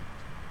make it happen.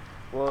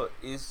 Well,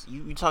 it's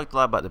you talked a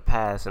lot about the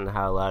past and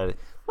how a lot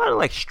of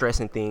like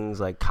stressing things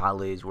like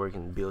college,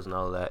 working, bills, and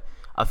all of that.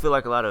 I feel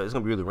like it's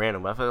gonna be really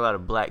random, but I feel like a lot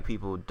of black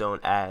people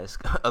don't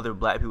ask other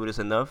black people this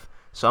enough.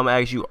 So I'm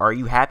gonna ask you: are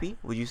you happy?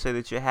 Would you say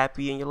that you're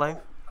happy in your life?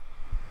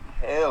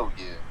 Hell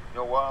yeah! You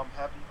know why I'm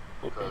happy?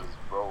 Because,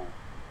 bro,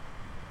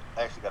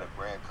 I actually got a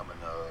brand coming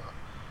out.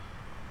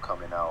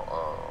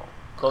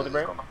 Clothing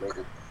brand.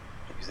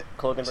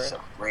 Clothing brand. It's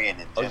a brand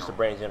in general. Oh, just a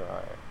brand in general. All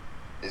right.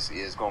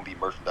 It's gonna be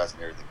merchandise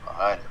and everything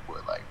behind it,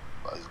 but like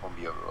it's gonna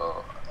be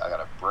I got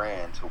a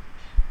brand to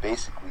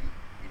basically,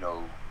 you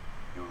know,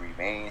 you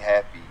remain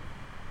happy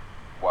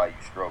while you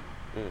struggle.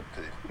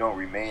 Because if you don't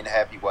remain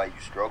happy while you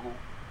struggle,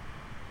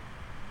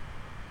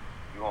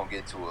 you're gonna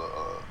get to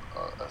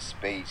a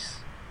space,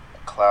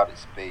 a clouded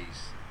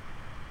space,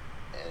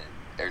 and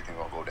everything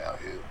gonna go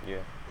downhill. Yeah.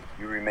 If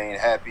you remain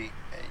happy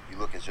and you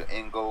look at your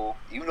end goal,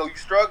 even though you're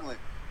struggling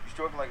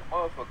like a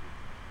motherfucker.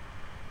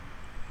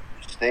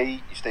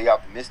 You stay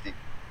optimistic,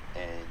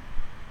 and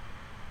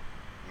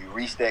you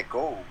reach that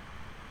goal.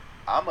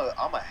 I'm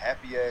a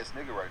happy ass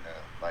nigga right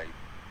now. Like,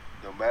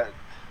 no matter,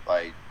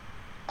 like,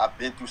 I've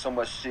been through so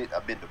much shit.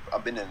 I've been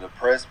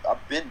depressed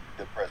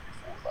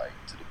before, like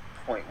to the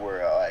point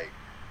where I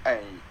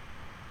ain't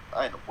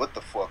know what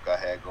the fuck I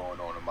had going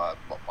on in my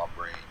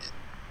brain. And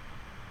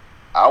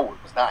I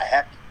was not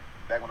happy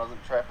back when I was in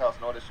the trap house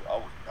and all that shit. I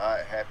was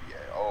not happy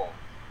at all,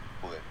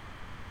 but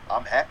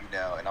I'm happy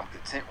now, and I'm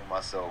content with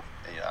myself,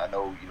 and I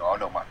know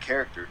my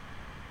character,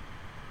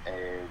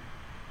 and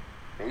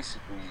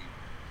basically,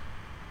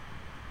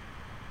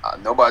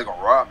 nobody's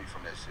gonna rob me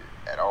from that shit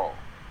at all.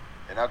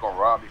 They're not gonna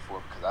rob me for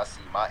it because I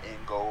see my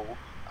end goal.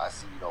 I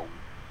see, you know,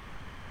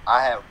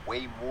 I have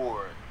way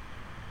more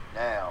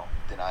now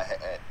than I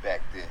had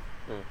back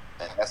then,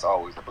 and that's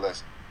always a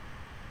blessing.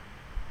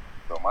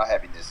 So my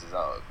happiness is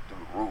through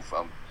the roof.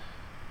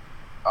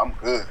 I'm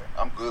good.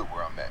 I'm good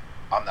where I'm at.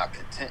 I'm not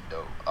content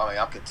though. I mean,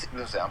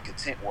 I'm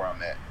content where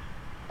I'm at,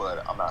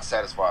 but I'm not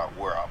satisfied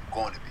where I'm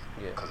going to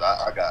be. Because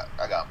I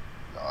got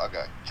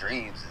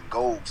dreams and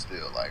goals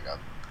still. Like,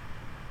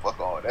 fuck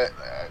all that,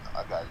 man.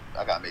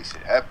 I got to make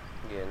shit happen.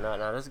 Yeah, no,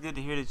 that's good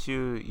to hear that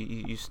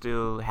you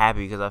still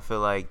happy, because I feel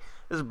like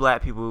as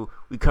black people,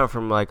 we come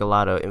from like a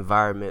lot of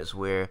environments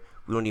where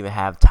we don't even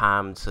have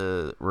time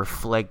to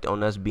reflect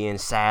on us being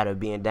sad or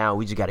being down.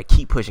 We just got to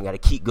keep pushing, got to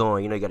keep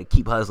going. You know, you got to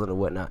keep hustling or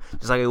whatnot.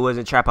 Just like it was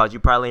in Trap House, you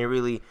probably ain't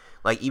really,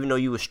 like, even though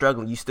you were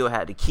struggling, you still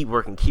had to keep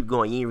working, keep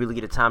going. You didn't really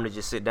get the time to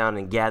just sit down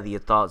and gather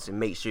your thoughts and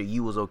make sure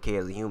you was okay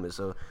as a human.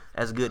 So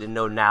that's good to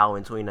know now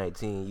in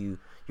 2019. You're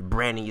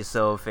branding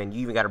yourself, and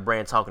you even got a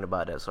brand talking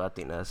about that. So I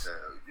think that's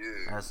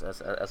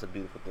a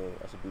beautiful thing.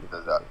 That's a beautiful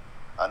thing.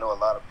 I know a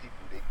lot of people,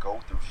 they go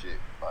through shit,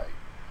 like,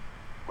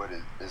 but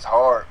it's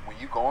hard when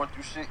you going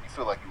through shit. You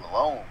feel like you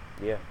alone.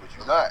 Yeah. But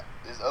you're not.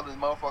 There's other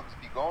motherfuckers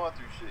be going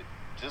through shit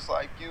just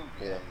like you.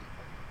 Yeah. And,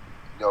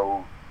 you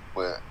know,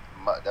 but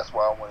that's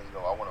why I want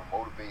to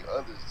motivate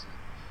others to,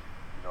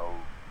 you know,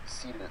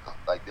 see that,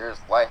 like, there's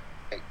light,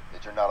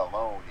 that you're not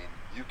alone,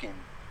 and you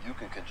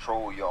can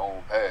control your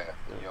own path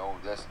and your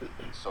own destiny.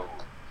 So,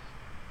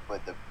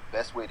 but the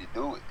best way to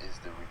do it is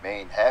to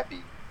remain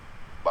happy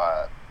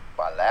by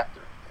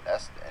laughter,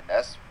 and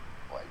that's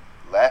like,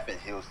 laughing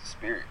heals the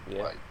spirit.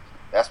 Yeah. Like,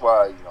 that's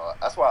why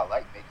I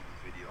like making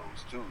these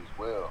videos too as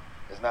well.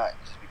 It's not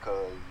just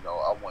because, you know,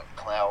 I want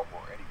clout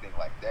or anything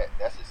like that.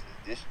 That's just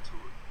an addition to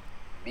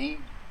it. Me,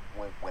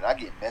 when I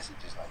get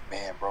messages like,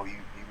 man, bro, you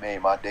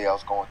made my day. I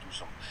was going through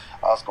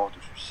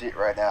some shit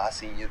right now. I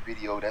seen your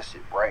video. That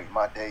shit brightened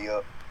my day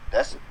up.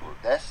 that's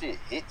that shit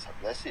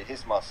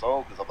hits my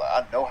soul because I'm like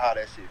I know how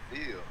that shit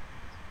feel.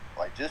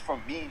 Like just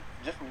from you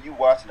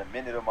watching a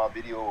minute of my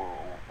video or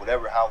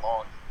whatever, how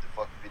long the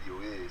fucking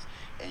video is,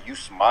 and you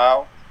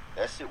smile,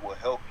 that shit will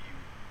help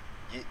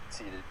you get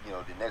to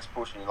the next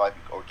portion of your life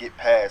or get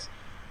past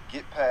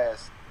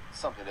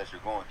something that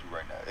you're going through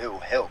right now. It will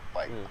help.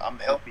 Like I'm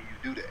helping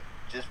you do that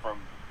just from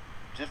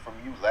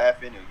you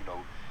laughing and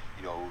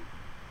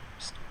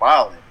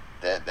smiling.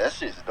 That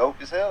shit's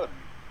dope as hell to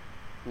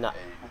me.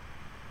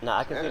 Nah,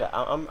 I can see that.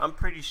 I'm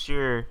pretty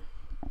sure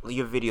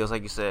your videos,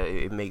 like you said,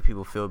 it make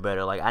people feel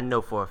better. Like I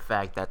know for a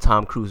fact that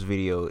Tom Cruise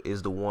video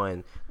is the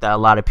one that a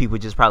lot of people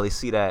just probably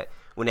see that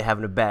when they're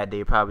having a bad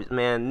day. Probably,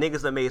 man,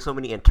 niggas that made so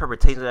many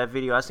interpretations of that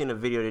video. I seen a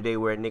video today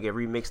where a nigga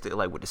remixed it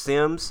like with The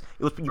Sims.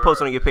 It was you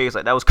posted on your page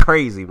like that was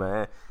crazy,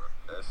 man.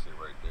 That shit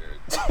right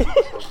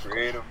there, so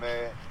creative,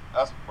 man.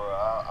 That's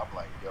I'm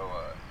like, yo,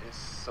 it's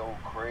so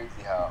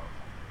crazy how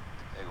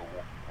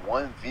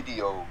one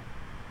video,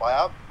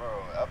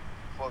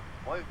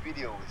 one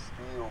video is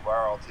still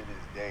viral to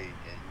this day,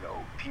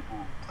 and people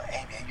like,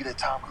 hey man, you that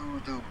Tom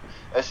Cruise dude.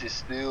 That shit's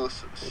still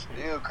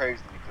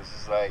crazy to me because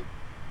it's like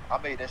I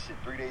made that shit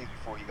 3 days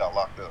before he got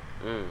locked up,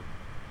 and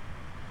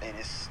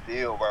it's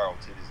still viral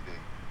to this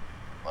day.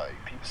 Like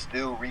people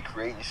still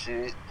recreating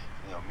shit,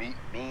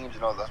 memes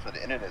and all that. But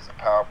the internet's a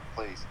powerful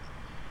place.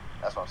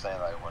 That's what I'm saying.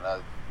 Like when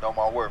I know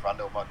my worth, I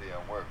know my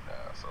damn worth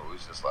now. So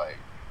it's just like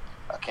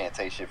I can't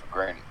take shit for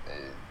granted,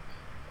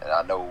 and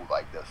I know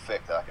like the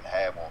effect that I can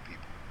have on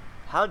people.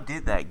 How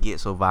did that get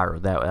so viral,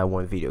 that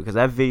one video? Because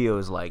that video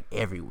is like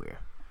everywhere.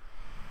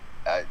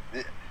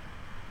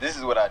 This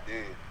is what I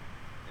did.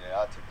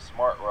 I took a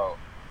smart route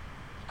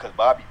because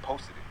Bobby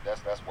posted it.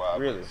 That's why I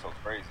really it's so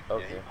crazy.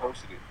 Okay. Yeah, he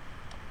posted it,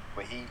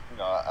 but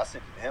I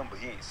sent it to him, but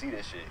he didn't see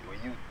that shit.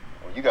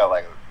 When you got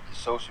like a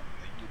social,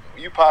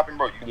 when you popping,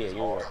 bro, you get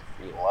a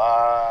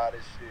lot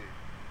of shit.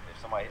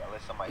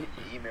 Unless somebody hit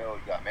your email,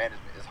 you got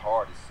management, it's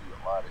hard to see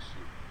a lot of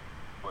shit.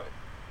 But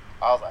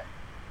I was like,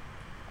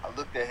 I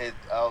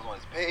was on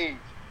his page.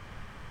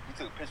 He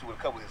took a picture with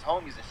a couple of his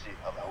homies and shit.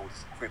 I was like, oh,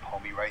 this Crip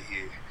homie right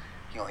here.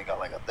 He only got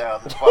like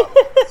 1,000 followers.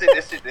 I sent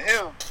that shit to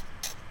him.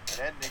 And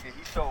that nigga,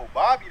 he showed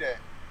Bobby that.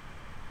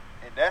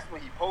 And that's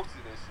when he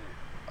posted that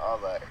shit. I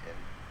was like,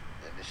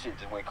 and the shit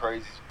just went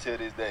crazy till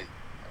this day.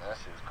 And that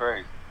shit's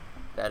crazy.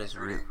 That is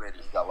really ready.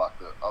 He got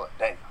locked up. I was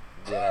like, damn.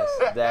 Yeah,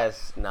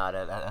 that's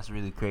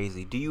really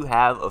crazy. Do you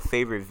have a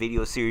favorite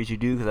video series you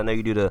do? Because I know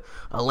you do the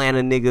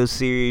Atlanta Niggas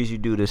series, you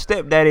do the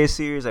Stepdaddy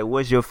series. Like,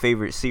 what's your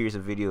favorite series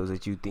of videos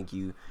that you think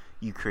you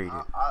created?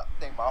 I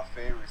think my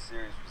favorite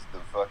series was the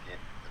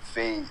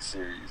Fade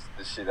series.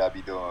 The shit I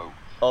be doing.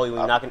 Oh, you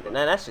knocking?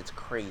 Man, that shit's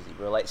crazy,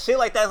 bro. Like shit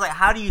like that is like,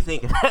 how do you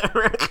think of that?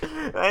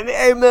 Like,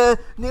 hey man,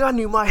 nigga, I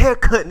need my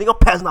haircut. Nigga, I'm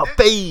passing out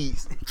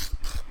fades.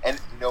 And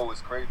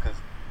what's crazy? Because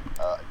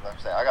like I'm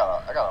saying, I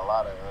got a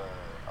lot of.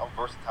 I'm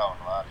versatile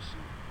in a lot of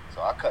shit.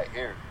 So I cut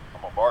hair.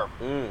 I'm a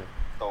barber.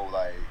 So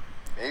like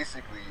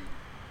basically,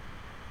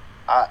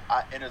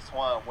 I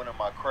intertwined one of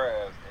my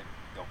crafts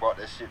and brought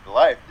that shit to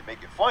life to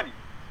make it funny.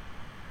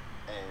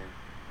 And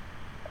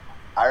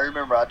I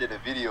remember I did a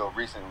video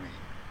recently,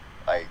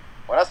 like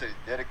when I say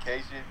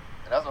dedication,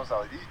 and that's what I'm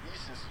saying. Like,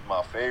 these shits is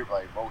my favorite,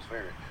 like most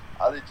favorite.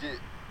 I legit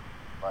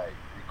like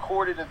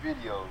recorded a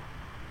video,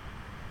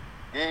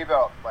 gave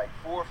out like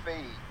 4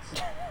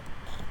 fades.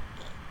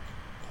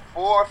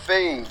 4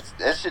 fades.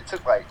 That shit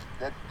took like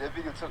that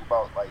video took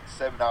about like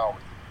 7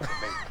 hours to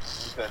make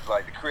because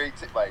like the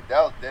creative, like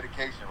that was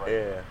dedication right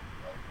there.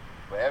 Like,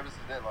 but ever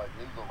since then, like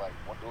those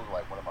are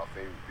like one of my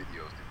favorite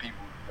videos. The people,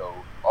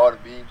 all the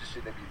memes and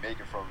shit they be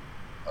making from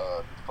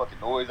the fucking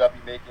noise I be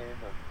making,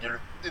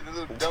 the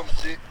little dumb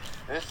shit.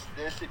 That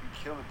shit be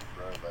killing me,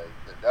 bro. Like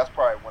that's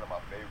probably one of my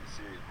favorite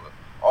series. But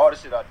all the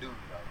shit I do,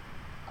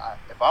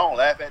 if I don't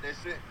laugh at that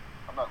shit,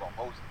 I'm not gonna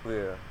post it.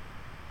 Yeah.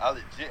 I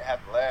legit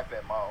have to laugh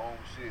at my own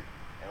shit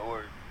in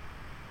order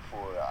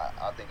for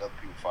I think other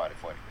people find it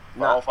funny.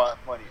 If I don't find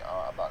it funny,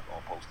 I'm not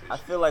gonna post it. I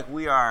feel like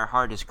we are our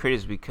hardest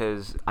critics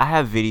because I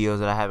have videos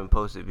that I haven't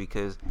posted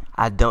because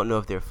I don't know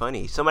if they're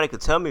funny. Somebody could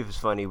tell me if it's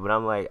funny, but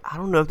I'm like, I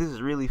don't know if this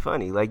is really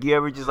funny. Like, you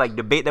ever just like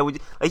debate that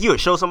with like you would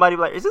show somebody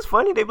like, is this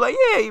funny? They'd be like,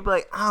 yeah. You'd be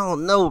like, I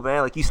don't know,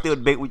 man. Like you still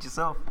debate with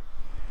yourself.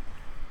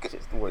 It's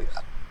just the worst.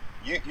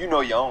 You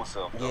know your own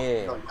self, though.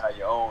 Yeah. You know how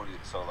your own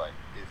is. So like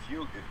if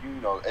you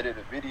edit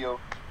a video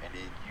and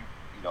then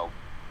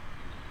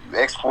you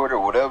export it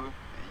or whatever, and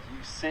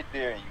you sit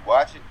there and you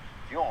watch it,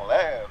 if you don't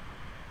laugh,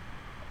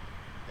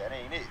 that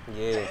ain't it.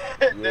 Yeah.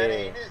 That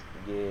ain't it.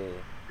 Yeah.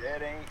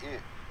 That ain't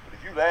it. But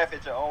if you laugh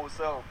at your own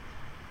self,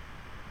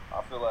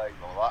 I feel like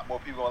a lot more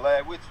people gonna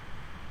laugh with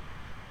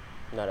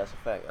you. No, that's a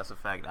fact. That's a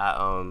fact. I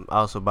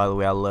also, by the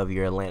way, I love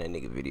your Atlanta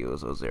nigga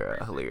videos. Those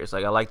are hilarious.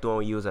 Like I like the one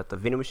when you was at the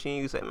vending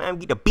machine. You said, "Man,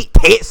 get the big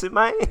tits,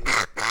 man."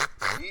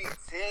 Big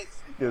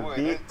tits. The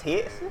big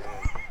tits.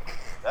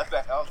 That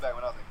was back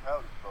when I was in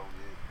college, bro.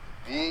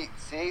 Big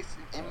tits,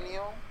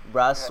 Eminem.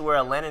 Bro, I swear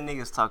Atlanta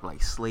niggas talk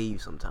like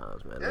slaves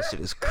sometimes, man. That shit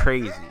is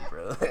crazy,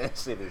 bro. That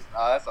shit is.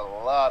 Nah, that's a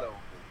lot of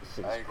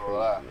them. I ain't gonna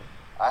lie. Man.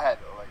 I had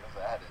to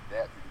adapt to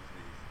these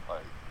niggas.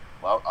 Like,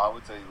 Well, I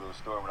would tell you a little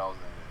story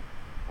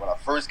when I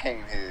first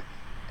came here,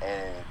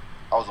 and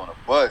I was on a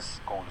bus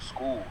going to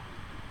school,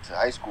 to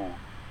high school.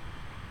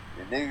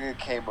 The nigga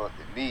came up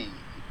to me.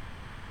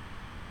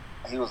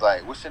 He was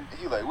like, "What's your?"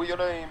 He was like, "What your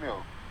name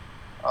is?"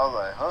 I was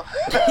like, "Huh?"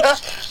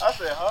 I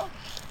said, "Huh?"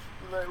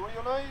 He was like, "What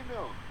your name is?"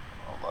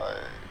 I'm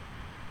like,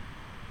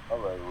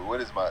 well,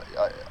 "What is my?"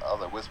 I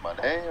was like, "What's my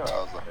name?"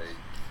 I was like,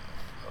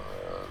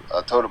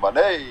 I told him my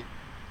name,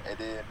 and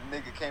then the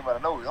nigga came out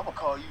of nowhere. I'm gonna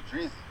call you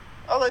Drizzy.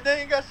 I was like,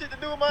 "They ain't got shit to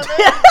do with my name."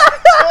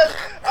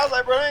 I was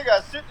like, "Bro, they ain't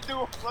got shit to do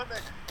with my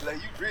name." He's like,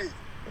 "You Drizzy."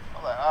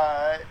 I'm like,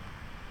 "All right."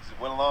 Just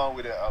went along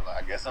with it. I was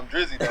like, "I guess I'm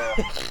Drizzy now."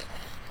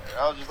 And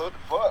I was just, "What the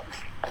fuck?"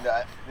 And it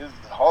was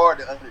hard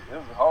to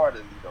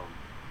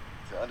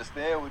to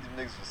understand what these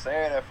niggas were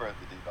saying at first.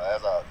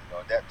 As I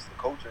adapt to the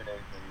culture and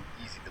everything,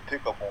 it's easy to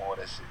pick up on all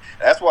that shit.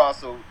 And that's why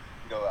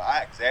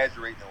I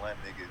exaggerate the Atlanta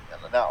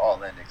niggas. Not all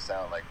Atlanta niggas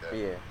sound like that.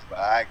 Yeah. But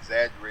I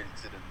exaggerate it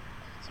to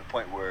the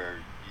point where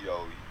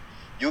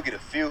you'll get a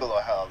feel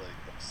of how them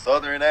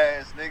southern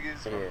ass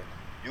niggas. Yeah.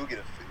 You'll get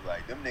a feel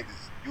like them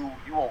niggas. You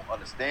won't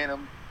understand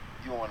them.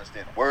 You won't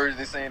understand the words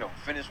they saying, or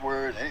finished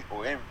words,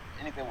 or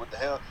anything. What the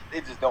hell?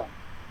 They just don't.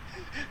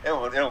 They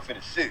don't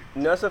finish shit.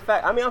 No, it's a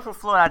fact. I mean, I'm from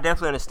Florida. I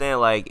definitely understand.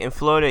 Like in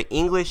Florida,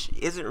 English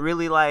isn't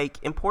really like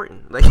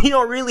important. Like you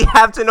don't really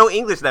have to know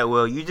English that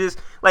well. You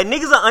just like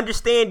niggas will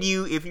understand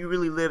you if you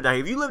really live down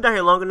here. If you live down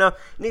here long enough,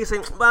 niggas say,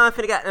 "Well, I'm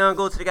finna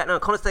go to the goddamn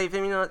corner store."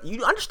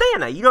 You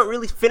understand that. You don't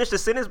really finish the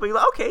sentence, but you're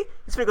like, "Okay,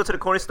 he's finna go to the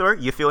corner store."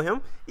 You feel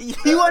him?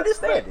 You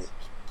understand it.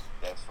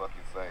 That's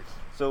fucking facts.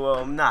 So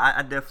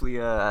I definitely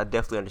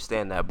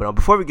understand that. But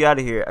before we get out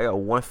of here, I got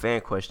one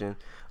fan question.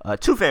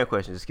 Two fan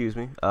questions, excuse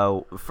me.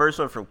 First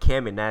one from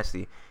Cam and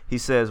Nasty. He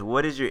says,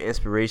 "What is your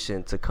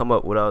inspiration to come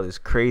up with all this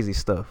crazy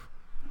stuff?"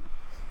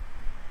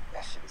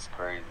 That shit is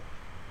crazy.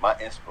 My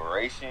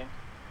inspiration.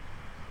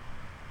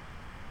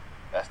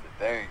 That's the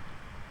thing.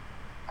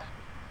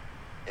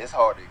 It's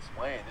hard to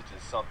explain. It's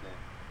just something.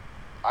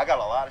 I got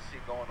a lot of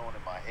shit going on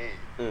in my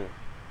head,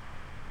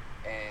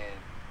 and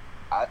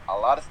a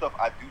lot of stuff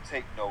I do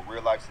take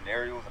real life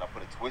scenarios and I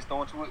put a twist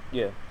onto it.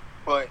 Yeah.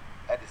 But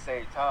at the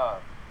same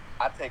time,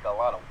 I take a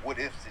lot of what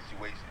if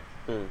situations.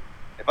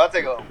 If I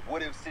take a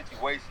what if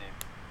situation,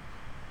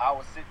 I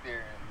would sit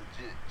there and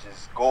legit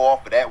just go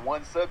off of that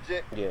one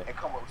subject and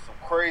come up with some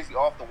crazy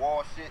off the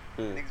wall shit.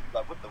 Niggas be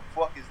like, "What the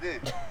fuck is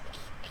this?"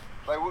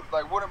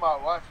 what am I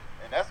watching?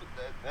 And that's a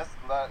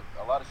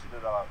lot of shit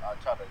that I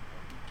try to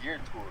gear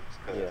towards,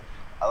 because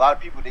a lot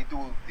of people, they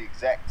do the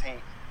exact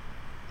same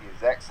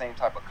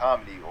type of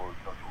comedy or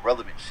do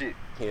relevant shit.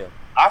 Yeah.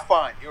 I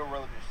find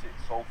irrelevant shit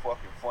so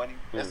fucking funny.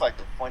 It's like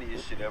the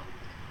funniest shit ever.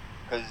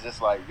 Because it's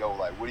just like, yo,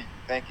 like, what are you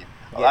thinking?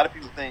 A lot of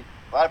people think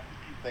I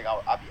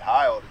be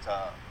high all the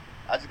time.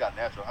 I just got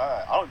natural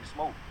high. I don't even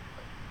smoke.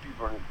 Like,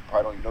 people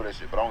probably don't even know that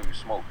shit, but I don't even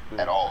smoke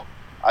at all.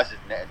 I just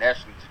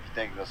naturally just be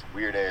thinking of some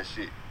weird ass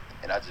shit,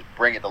 and I just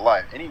bring it to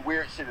life. Any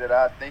weird shit that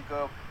I think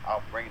of,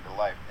 I'll bring it to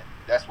life, and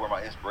that's where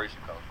my inspiration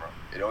comes from.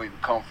 It don't even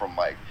come from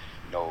like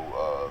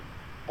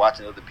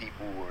watching other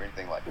people or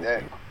anything like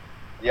that.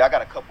 Yeah, I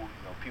got a couple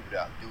people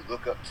that I do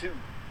look up to,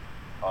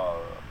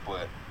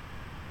 but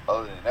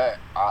other than that,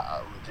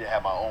 I legit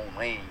have my own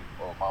lane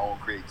or my own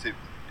creativity,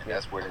 and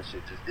that's where that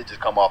shit just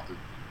come off the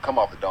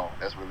dome.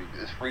 That's really,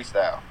 it's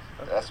freestyle.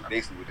 That's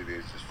basically what it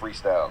is, just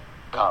freestyle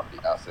comedy,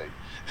 I'll say.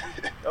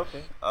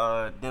 Okay.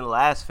 Then the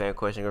last fan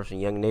question comes from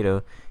Young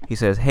NATO. He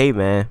says, "Hey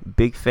man,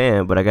 big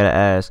fan, but I gotta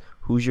ask,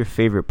 who's your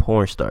favorite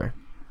porn star?"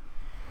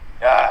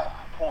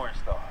 Porn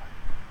star.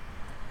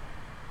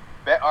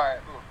 Alright,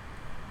 look.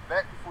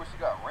 Back before she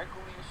got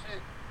wrinkly and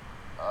shit,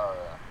 I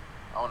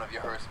don't know if you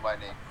heard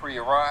somebody named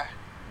Priya Rai.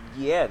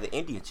 Yeah, the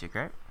Indian chick,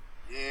 right?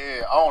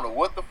 Yeah, I don't know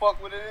what the fuck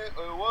it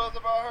was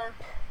about her.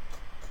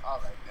 I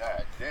was like,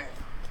 God damn.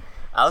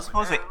 I was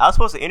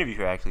supposed to interview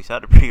her actually.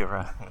 Shout out to Priya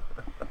Rai.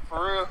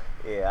 For real?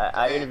 Yeah,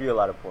 I interview a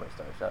lot of porn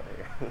stars out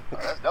there. Oh,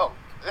 that's dope.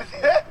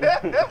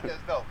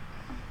 That's dope.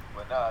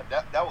 But nah,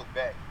 that was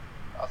back.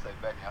 I'll say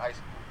back in high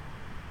school,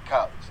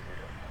 college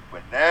era.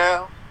 But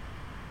now,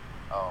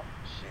 oh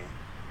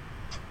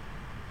shit.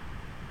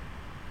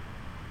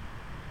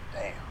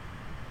 Damn.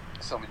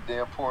 So many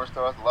damn porn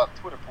stars, a lot of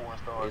Twitter porn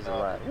stars. There's a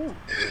lot. Ooh,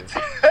 it's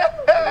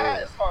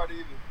hard to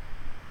even.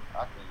 I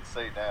can even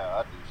say now.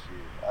 I do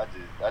shit.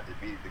 I just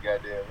beat the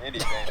goddamn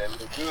anything that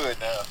look good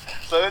now.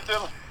 So it's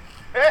just.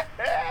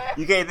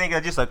 You can't think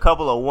of just a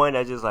couple of one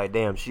that's just like,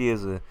 damn,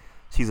 she's a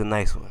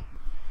nice one.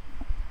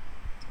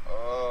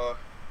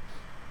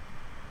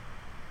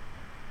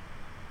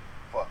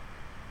 Fuck.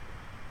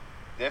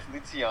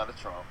 Definitely Tiana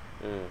Trump.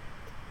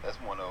 That's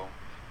one of them.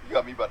 You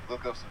got me about to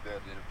look up some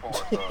damn porn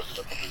stars.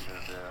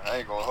 I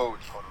ain't gonna hold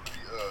you.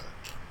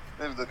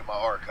 Let me look at my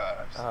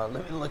archives.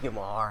 Let me look at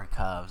my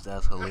archives.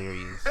 That's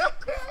hilarious.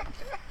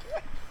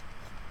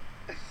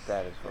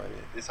 That is funny.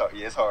 It's hard.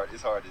 Yeah, it's hard.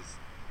 It's hard to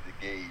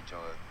gauge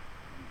on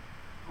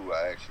who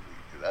I actually.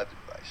 Cause I just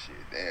be like,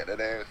 shit, damn, that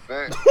ass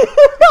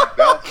fat.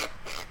 Bouncing.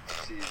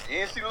 Shit,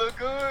 and she look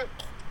good.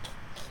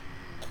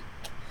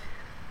 Shit.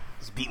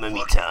 It's beat my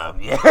meat time.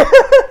 Yeah.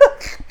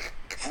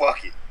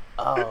 Fuck it.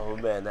 Oh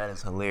man, that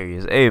is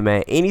hilarious. Hey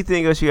man,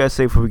 anything else you gotta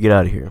say before we get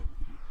out of here?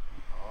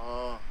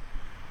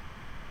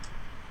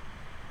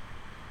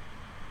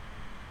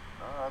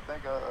 I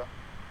think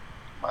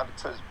might have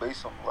touched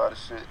base on a lot of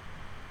shit.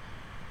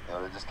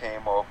 That just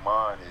came off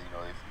mine. And,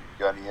 if you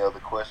got any other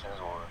questions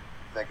or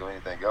think of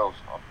anything else,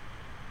 I'm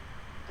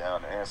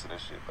down to answer that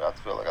shit. But I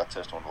feel like I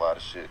touched on a lot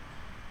of shit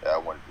that I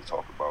wanted to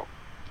talk about.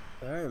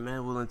 All right,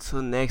 man. Well,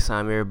 until next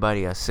time,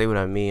 everybody. I say what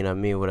I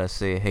mean what I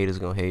say. Haters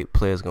gonna hate.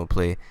 Players gonna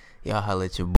play. Y'all holla at your boy.